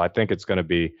injury. So I think it's going to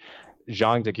be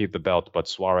Zhang to keep the belt, but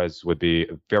Suarez would be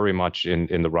very much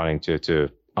in the running to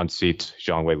unseat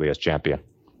Zhang Weili as champion.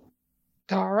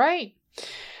 All right.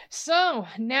 So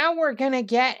now we're going to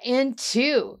get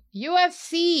into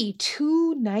UFC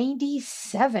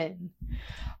 297.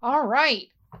 All right.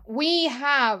 We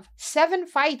have 7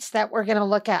 fights that we're going to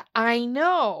look at. I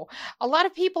know a lot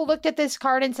of people looked at this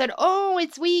card and said, oh,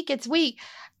 it's weak. It's weak.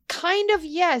 Kind of,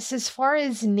 yes, as far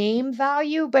as name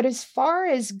value, but as far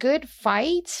as good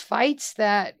fights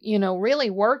that, really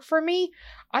work for me,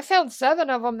 I found 7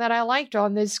 of them that I liked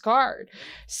on this card.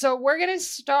 So we're going to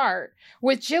start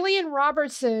with Jillian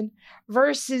Robertson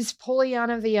versus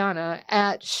Poliana Viana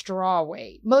at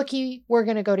strawweight. Mookie, we're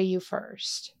going to go to you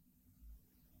first.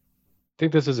 I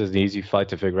think this is an easy fight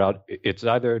to figure out. It's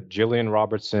either Jillian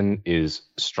Robertson is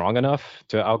strong enough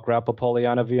to outgrapple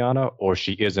Poliana Viana, or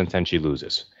she isn't and she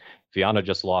loses. Viana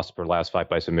just lost her last fight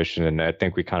by submission, and I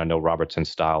think we kind of know Robertson's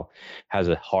style has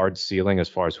a hard ceiling as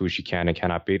far as who she can and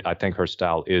cannot beat. I think her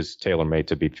style is tailor-made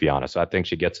to beat Viana, so I think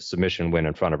she gets a submission win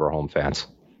in front of her home fans.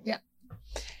 Yeah.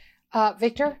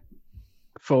 Victor?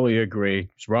 Fully agree.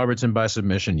 It's Robertson by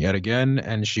submission yet again,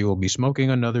 and she will be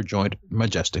smoking another joint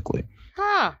majestically.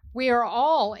 We are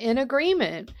all in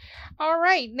agreement. All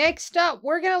right, next up,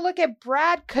 we're going to look at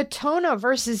Brad Katona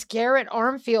versus Garrett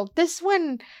Armfield. This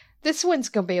one's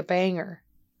going to be a banger.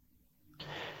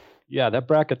 Yeah, that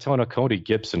Brad Katona Cody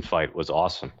Gibson fight was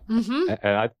awesome.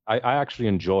 And I actually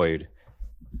enjoyed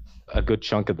a good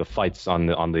chunk of the fights on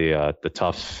the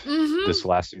tough this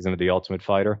last season of The Ultimate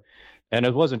Fighter. And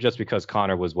it wasn't just because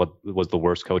Conor was the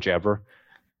worst coach ever,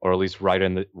 or at least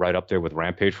right up there with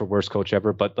Rampage for worst coach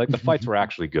ever. But like the fights were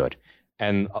actually good,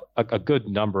 and a good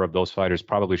number of those fighters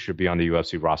probably should be on the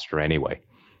UFC roster anyway,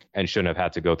 and shouldn't have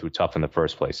had to go through tough in the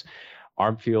first place.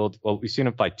 Armfield, well, we've seen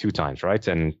him fight 2 times, right?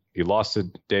 And he lost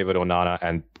to David Onana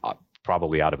and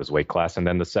probably out of his weight class. And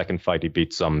then the second fight, he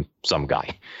beat some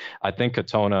guy. I think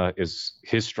Katona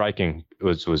his striking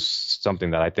was something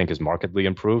that I think is markedly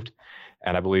improved,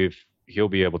 and I believe he'll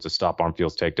be able to stop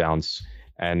Armfield's takedowns,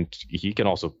 and he can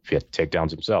also hit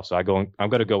takedowns himself. So I'm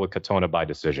going to go with Katona by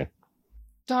decision.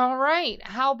 All right.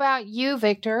 How about you,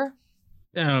 Victor?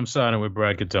 Yeah, I'm signing with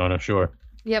Brad Katona, sure.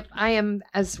 Yep, I am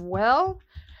as well.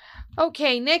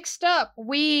 Okay, next up,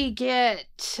 we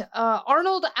get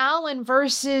Arnold Allen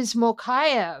versus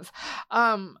Mokaev.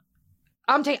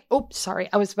 Sorry,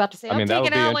 I was about to say. I mean, that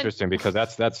would be Allen. interesting because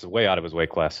that's way out of his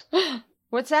weight class.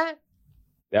 What's that?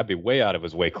 That'd be way out of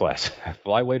his weight class.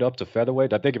 Flyweight up to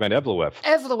featherweight? I think you meant Evloev.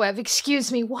 Evloev,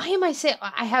 excuse me. Why am I saying...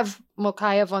 I have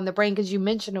Mokaev on the brain because you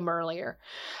mentioned him earlier.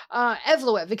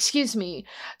 Evloev, excuse me.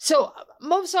 So,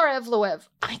 Movsar Evloev,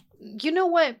 you know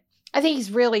what? I think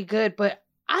he's really good, but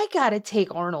I gotta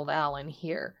take Arnold Allen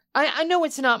here. I know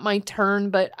it's not my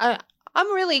turn, but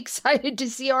I'm really excited to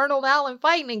see Arnold Allen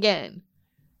fighting again.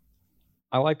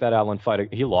 I like that Allen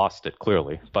fight. He lost it,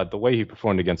 clearly, but the way he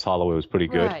performed against Holloway was pretty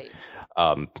good. Right.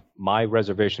 My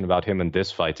reservation about him in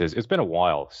this fight is it's been a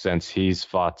while since he's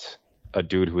fought a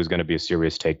dude who is going to be a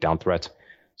serious takedown threat.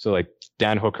 So like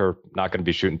Dan Hooker, not going to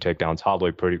be shooting takedowns.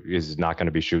 Holloway is not going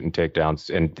to be shooting takedowns,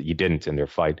 and he didn't in their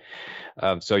fight.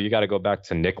 So you got to go back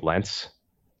to Nick Lentz,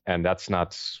 and that's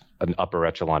not an upper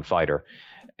echelon fighter.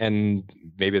 And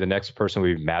maybe the next person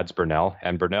would be Mads Burnell.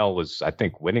 And Burnell was, I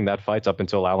think, winning that fight up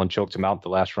until Allen choked him out the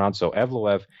last round. So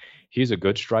Evloev, he's a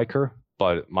good striker.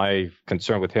 But my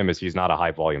concern with him is he's not a high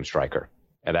volume striker,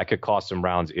 and that could cost him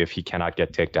rounds if he cannot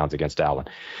get takedowns against Allen.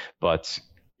 But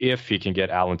if he can get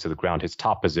Allen to the ground, his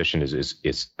top position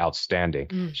is outstanding.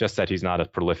 It's just that he's not a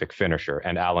prolific finisher,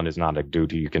 and Allen is not a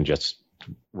dude who you can just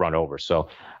run over. So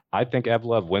I think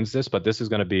Evloev wins this, but this is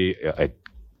going to be a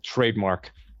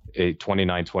trademark, a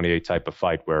 29-28 type of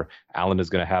fight where Allen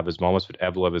is going to have his moments, but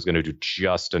Evloev is going to do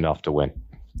just enough to win.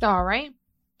 All right.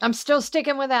 I'm still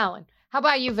sticking with Allen. How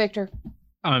about you, Victor?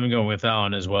 I'm going with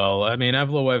Allen as well. I mean,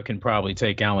 Evloev can probably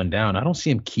take Allen down. I don't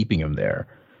see him keeping him there.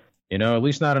 At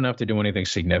least not enough to do anything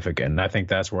significant. And I think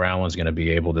that's where Allen's going to be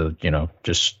able to,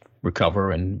 just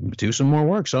recover and do some more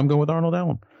work. So I'm going with Arnold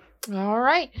Allen. All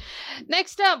right.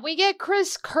 Next up, we get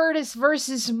Chris Curtis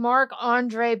versus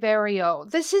Marc-Andre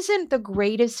Barriault. This isn't the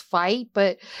greatest fight,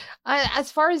 but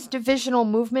as far as divisional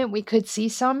movement, we could see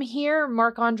some here.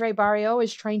 Marc-Andre Barriault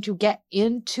is trying to get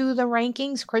into the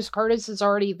rankings. Chris Curtis is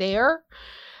already there.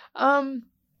 I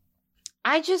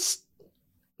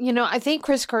think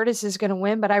Chris Curtis is going to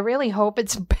win, but I really hope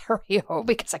it's Barriault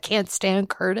because I can't stand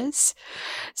Curtis.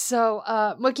 So,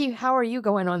 Mookie, how are you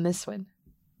going on this one?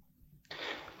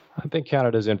 I think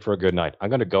Canada's in for a good night. I'm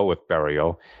going to go with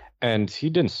Barriault. And he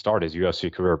didn't start his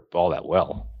UFC career all that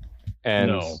well.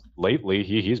 And lately,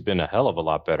 he's been a hell of a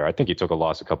lot better. I think he took a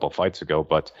loss a couple of fights ago,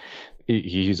 but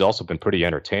he's also been pretty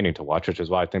entertaining to watch, which is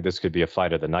why I think this could be a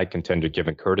fight of the night contender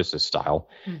given Curtis's style.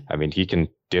 I mean, he can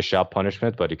dish out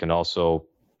punishment, but he can also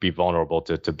be vulnerable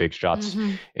to big shots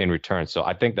in return. So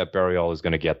I think that Barriault is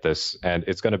going to get this, and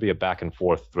it's going to be a back and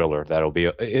forth thriller.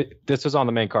 This is on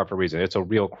the main card for a reason. It's a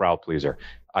real crowd pleaser.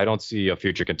 I don't see a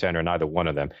future contender in either one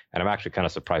of them, and I'm actually kind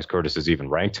of surprised Curtis is even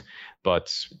ranked,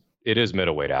 but it is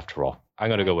middleweight after all. I'm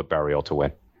going to go with Barriault to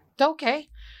win. Okay.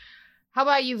 How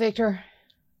about you, Victor?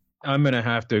 I'm going to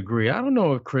have to agree. I don't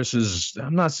know if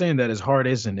I'm not saying that his heart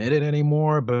isn't in it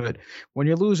anymore, but when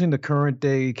you're losing the current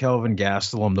day Kelvin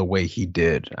Gastelum the way he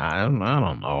did, I don't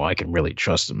know. I can really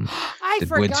trust him. I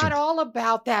forgot all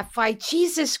about that fight.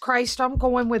 Jesus Christ, I'm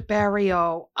going with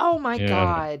Barriault. Oh my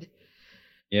God.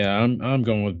 Yeah, I'm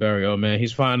going with Barriault, man.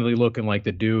 He's finally looking like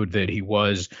the dude that he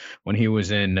was when he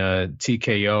was in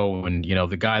TKO and,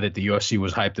 the guy that the UFC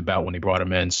was hyped about when he brought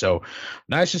him in. So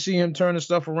nice to see him turning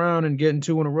stuff around and getting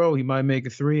 2 in a row. He might make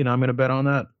it 3, and I'm going to bet on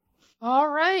that. All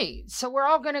right. So we're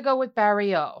all going to go with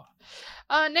Barriault.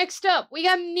 Next up, we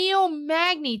got Neil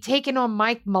Magny taking on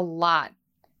Mike Malott.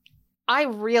 I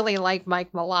really like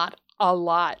Mike Malott a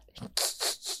lot.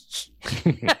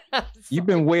 You've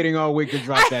been waiting all week to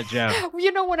drop that gem.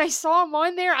 When I saw him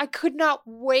on there, I could not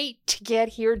wait to get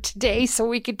here today so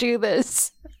we could do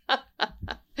this.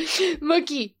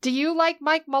 Mookie, do you like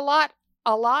Mike Malott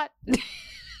a lot?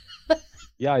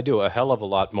 Yeah, I do. A hell of a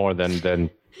lot more than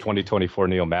 2024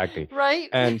 Neil Magny. Right.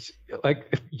 And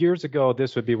years ago,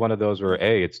 this would be one of those where,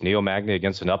 hey, it's Neil Magny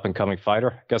against an up-and-coming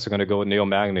fighter. I guess I'm going to go with Neil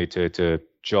Magny to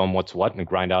show him what's what and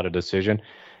grind out a decision.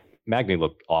 Magny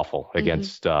looked awful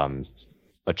against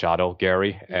Machado,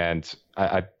 Gary, and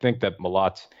I think that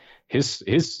Malott,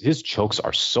 his chokes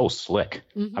are so slick.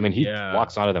 I mean, he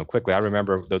walks onto them quickly. I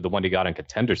remember the one he got in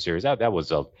Contender Series. That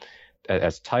was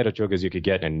as tight a choke as you could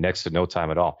get in next to no time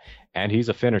at all. And he's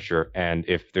a finisher. And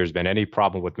if there's been any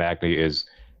problem with Magny is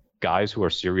guys who are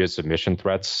serious submission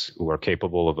threats who are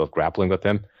capable of grappling with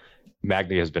him,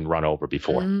 Magny has been run over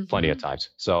before plenty of times.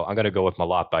 So I'm going to go with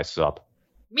Malott by sub.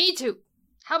 Me too.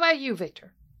 How about you,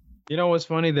 Victor? You know what's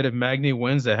funny? That if Magny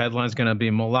wins, the headline's going to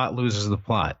be Malott loses the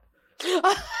plot.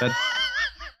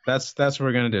 That's what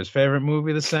we're going to do. His favorite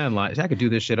movie, The Sandlot. I could do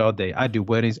this shit all day. I do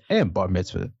weddings and bar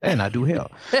mitzvah, and I do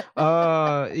hell.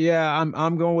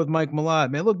 I'm going with Mike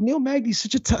Malott, man. Look, Neil Magny's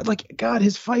such a tough, God,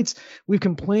 his fights, we've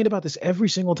complained about this every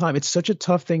single time. It's such a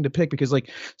tough thing to pick because,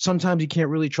 sometimes you can't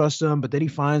really trust him, but then he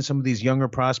finds some of these younger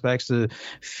prospects to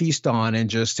feast on and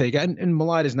just take. And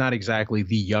Malott is not exactly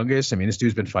the youngest. I mean, this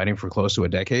dude's been fighting for close to a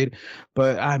decade.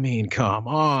 But, I mean, come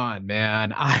on,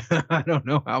 man. I don't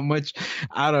know how much.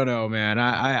 I don't know, man.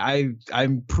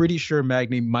 I'm pretty sure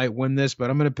Magny might win this, but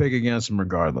I'm going to pick against him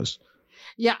regardless.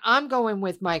 Yeah, I'm going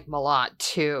with Mike Malott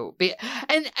too.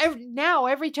 And now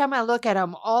every time I look at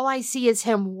him, all I see is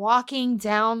him walking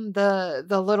down the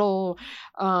little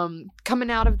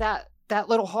coming out of that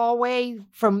little hallway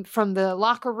from the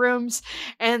locker rooms,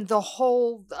 and the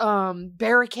whole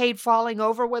barricade falling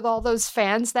over with all those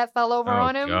fans that fell over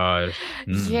on him. God.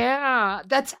 Yeah,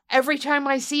 that's every time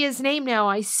I see his name now,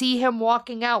 I see him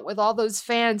walking out with all those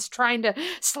fans trying to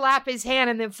slap his hand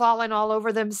and then falling all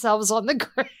over themselves on the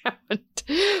ground.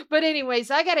 But anyways,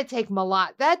 I got to take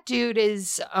Malott. That dude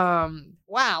is,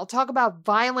 wow, talk about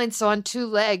violence on 2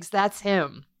 legs. That's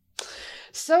him.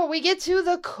 So we get to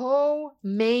the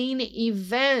co-main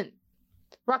event.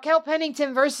 Raquel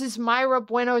Pennington versus Mayra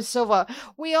Bueno Silva.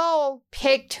 We all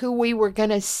picked who we were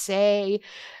going to say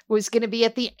was going to be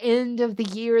at the end of the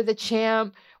year the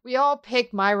champ. We all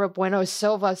picked Mayra Bueno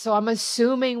Silva, so I'm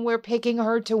assuming we're picking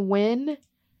her to win.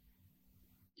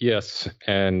 Yes,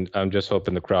 and I'm just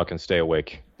hoping the crowd can stay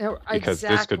awake because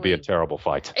this could be a terrible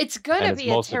fight. It's going to be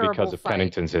a terrible fight. It's mostly because of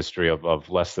Pennington's history of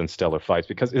less than stellar fights,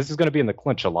 because this is going to be in the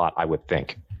clinch a lot, I would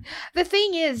think. The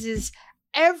thing is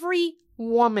every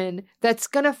woman that's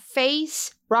going to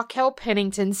face Raquel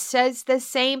Pennington says the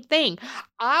same thing.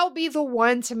 I'll be the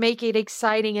one to make it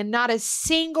exciting, and not a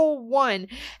single one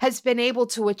has been able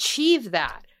to achieve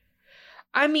that.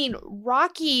 I mean,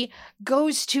 Rocky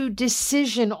goes to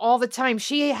decision all the time.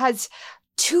 She has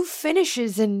 2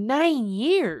 finishes in 9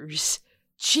 years.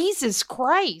 Jesus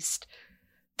Christ.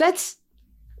 That's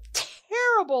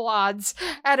terrible odds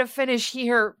at a finish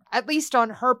here, at least on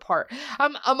her part.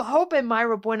 I'm hoping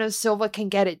Mayra Bueno Silva can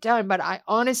get it done, but I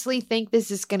honestly think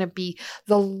this is going to be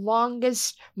the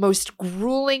longest, most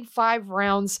grueling 5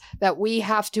 rounds that we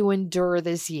have to endure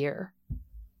this year.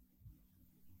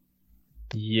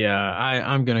 Yeah,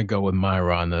 I'm going to go with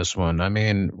Myra on this one. I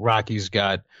mean, Rocky's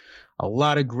got a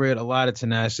lot of grit, a lot of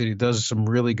tenacity, does some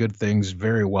really good things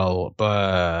very well,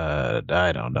 but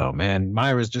I don't know, man.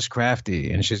 Myra's just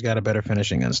crafty, and she's got a better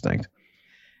finishing instinct.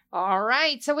 All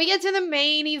right, so we get to the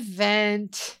main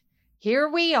event. Here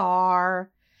we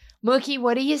are. Mookie,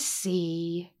 what do you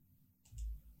see?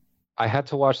 I had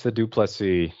to watch the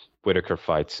Duplessis Whitaker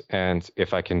fights, and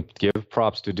if I can give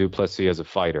props to Duplessis as a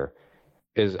fighter,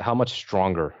 is how much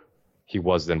stronger he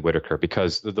was than Whitaker,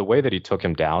 because the way that he took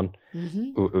him down,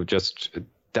 just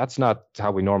that's not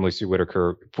how we normally see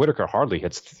Whitaker. Whitaker hardly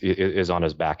is on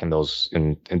his back in those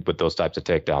with those types of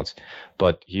takedowns,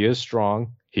 but he is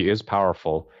strong, he is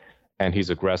powerful, and he's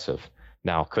aggressive.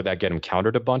 Now, could that get him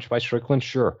countered a bunch by Strickland?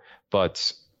 Sure,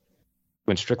 but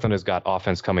when Strickland has got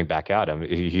offense coming back at him,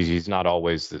 he's not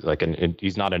always like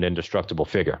he's not an indestructible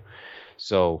figure.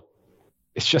 So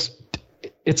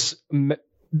it's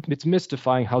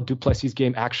mystifying how Duplessis'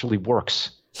 game actually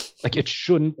works. Like, it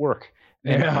shouldn't work.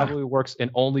 And it probably works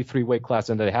in only 3 weight classes,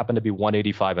 and they happen to be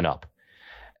 185 and up.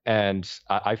 And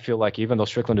I feel like even though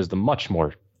Strickland is the much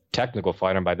more technical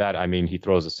fighter, and by that I mean he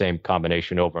throws the same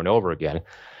combination over and over again,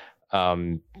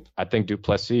 I think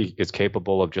Duplessis is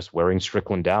capable of just wearing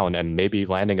Strickland down and maybe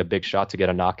landing a big shot to get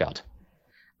a knockout.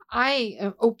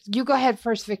 You go ahead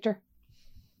first, Victor.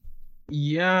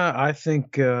 Yeah, I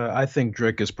think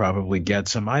Drickus probably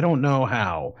gets him. I don't know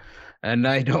how, and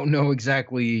I don't know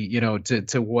exactly,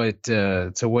 to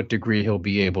what degree he'll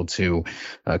be able to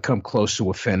come close to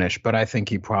a finish. But I think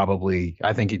he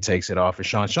takes it off of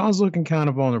Sean. Sean's looking kind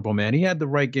of vulnerable, man. He had the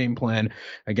right game plan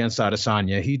against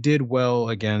Adesanya. He did well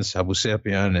against Abu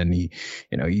Sapien, and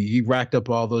he racked up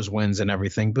all those wins and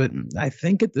everything. But I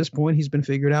think at this point he's been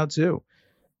figured out too.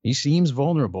 He seems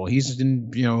vulnerable. He's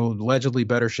in, allegedly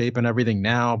better shape and everything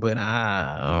now, but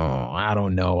I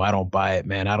don't know. I don't buy it,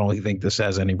 man. I don't think this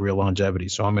has any real longevity,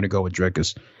 so I'm going to go with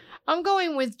Drickus. I'm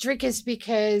going with Drickus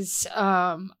because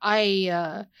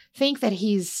I think that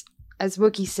he's, as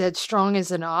Wookie said, strong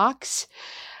as an ox.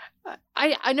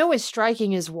 I know his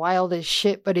striking is wild as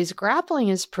shit, but his grappling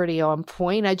is pretty on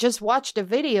point. I just watched a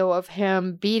video of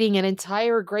him beating an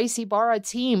entire Gracie Barra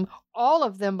team, all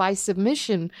of them by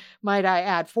submission, might I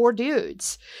add, 4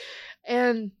 dudes.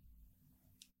 And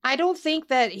I don't think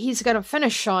that he's going to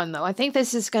finish Sean, though. I think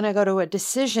this is going to go to a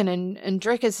decision, and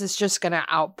Drickus is just going to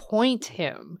outpoint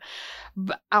him,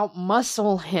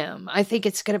 outmuscle him. I think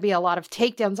it's going to be a lot of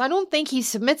takedowns. I don't think he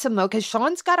submits him, though, because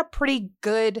Sean's got a pretty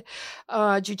good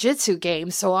jiu-jitsu game,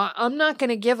 so I'm not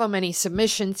going to give him any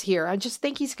submissions here. I just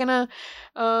think he's going to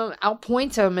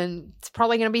outpoint him, and it's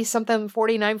probably going to be something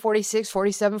 49, 46,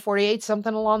 47, 48,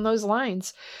 something along those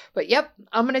lines. But yep,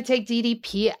 I'm going to take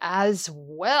DDP as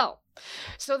well.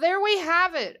 So there we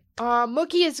have it.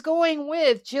 Mookie is going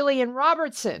with Jillian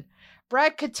Robertson,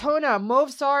 Brad Katona,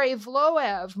 Movsar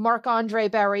Evloev, Marc-Andre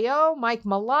Barrios, Mike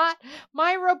Malott,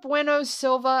 Mayra Bueno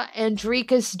Silva, and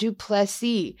Dricus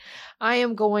Duplessis. I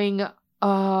am going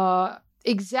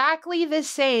exactly the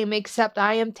same, except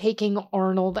I am taking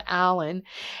Arnold Allen.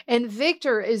 And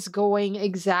Victor is going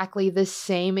exactly the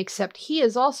same, except he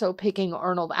is also picking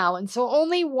Arnold Allen. So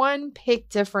only 1 pick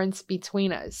difference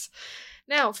between us.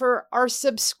 Now, for our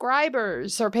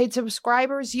subscribers, our paid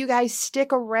subscribers, you guys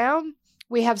stick around.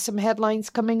 We have some headlines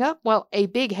coming up. Well, a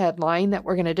big headline that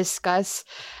we're going to discuss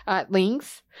at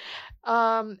length.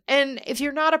 And if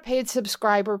you're not a paid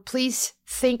subscriber, please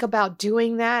think about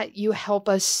doing that. You help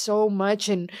us so much,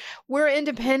 and we're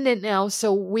independent now,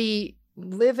 so we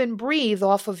live and breathe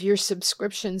off of your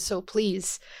subscription. So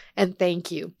please and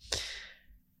thank you.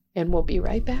 And we'll be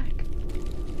right back.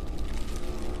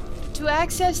 To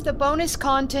access the bonus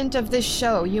content of this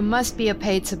show, you must be a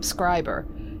paid subscriber.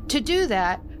 To do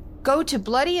that, go to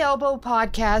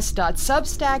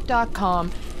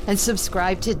bloodyelbowpodcast.substack.com and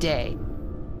subscribe today.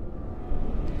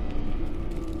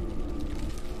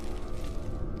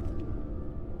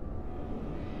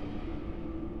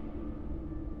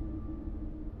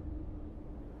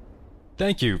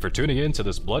 Thank you for tuning in to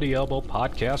this Bloody Elbow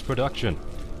podcast production.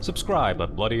 Subscribe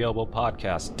at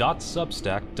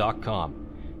bloodyelbowpodcast.substack.com.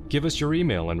 Give us your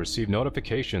email and receive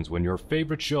notifications when your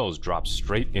favorite shows drop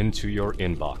straight into your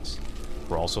inbox.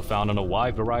 We're also found on a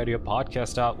wide variety of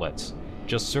podcast outlets.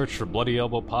 Just search for Bloody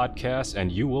Elbow Podcast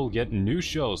and you will get new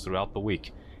shows throughout the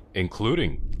week,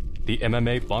 including the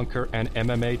MMA Bunker and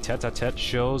MMA Tete-a-Tete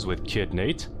shows with Kid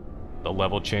Nate, the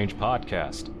Level Change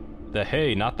Podcast, the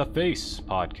Hey Not the Face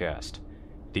Podcast,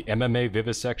 the MMA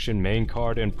Vivisection main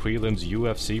card and prelims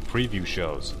UFC preview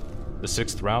shows, the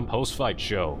 6th Round Post-Fight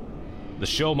Show, the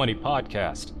Show Money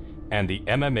Podcast, and the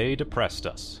MMA Depressed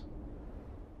Us.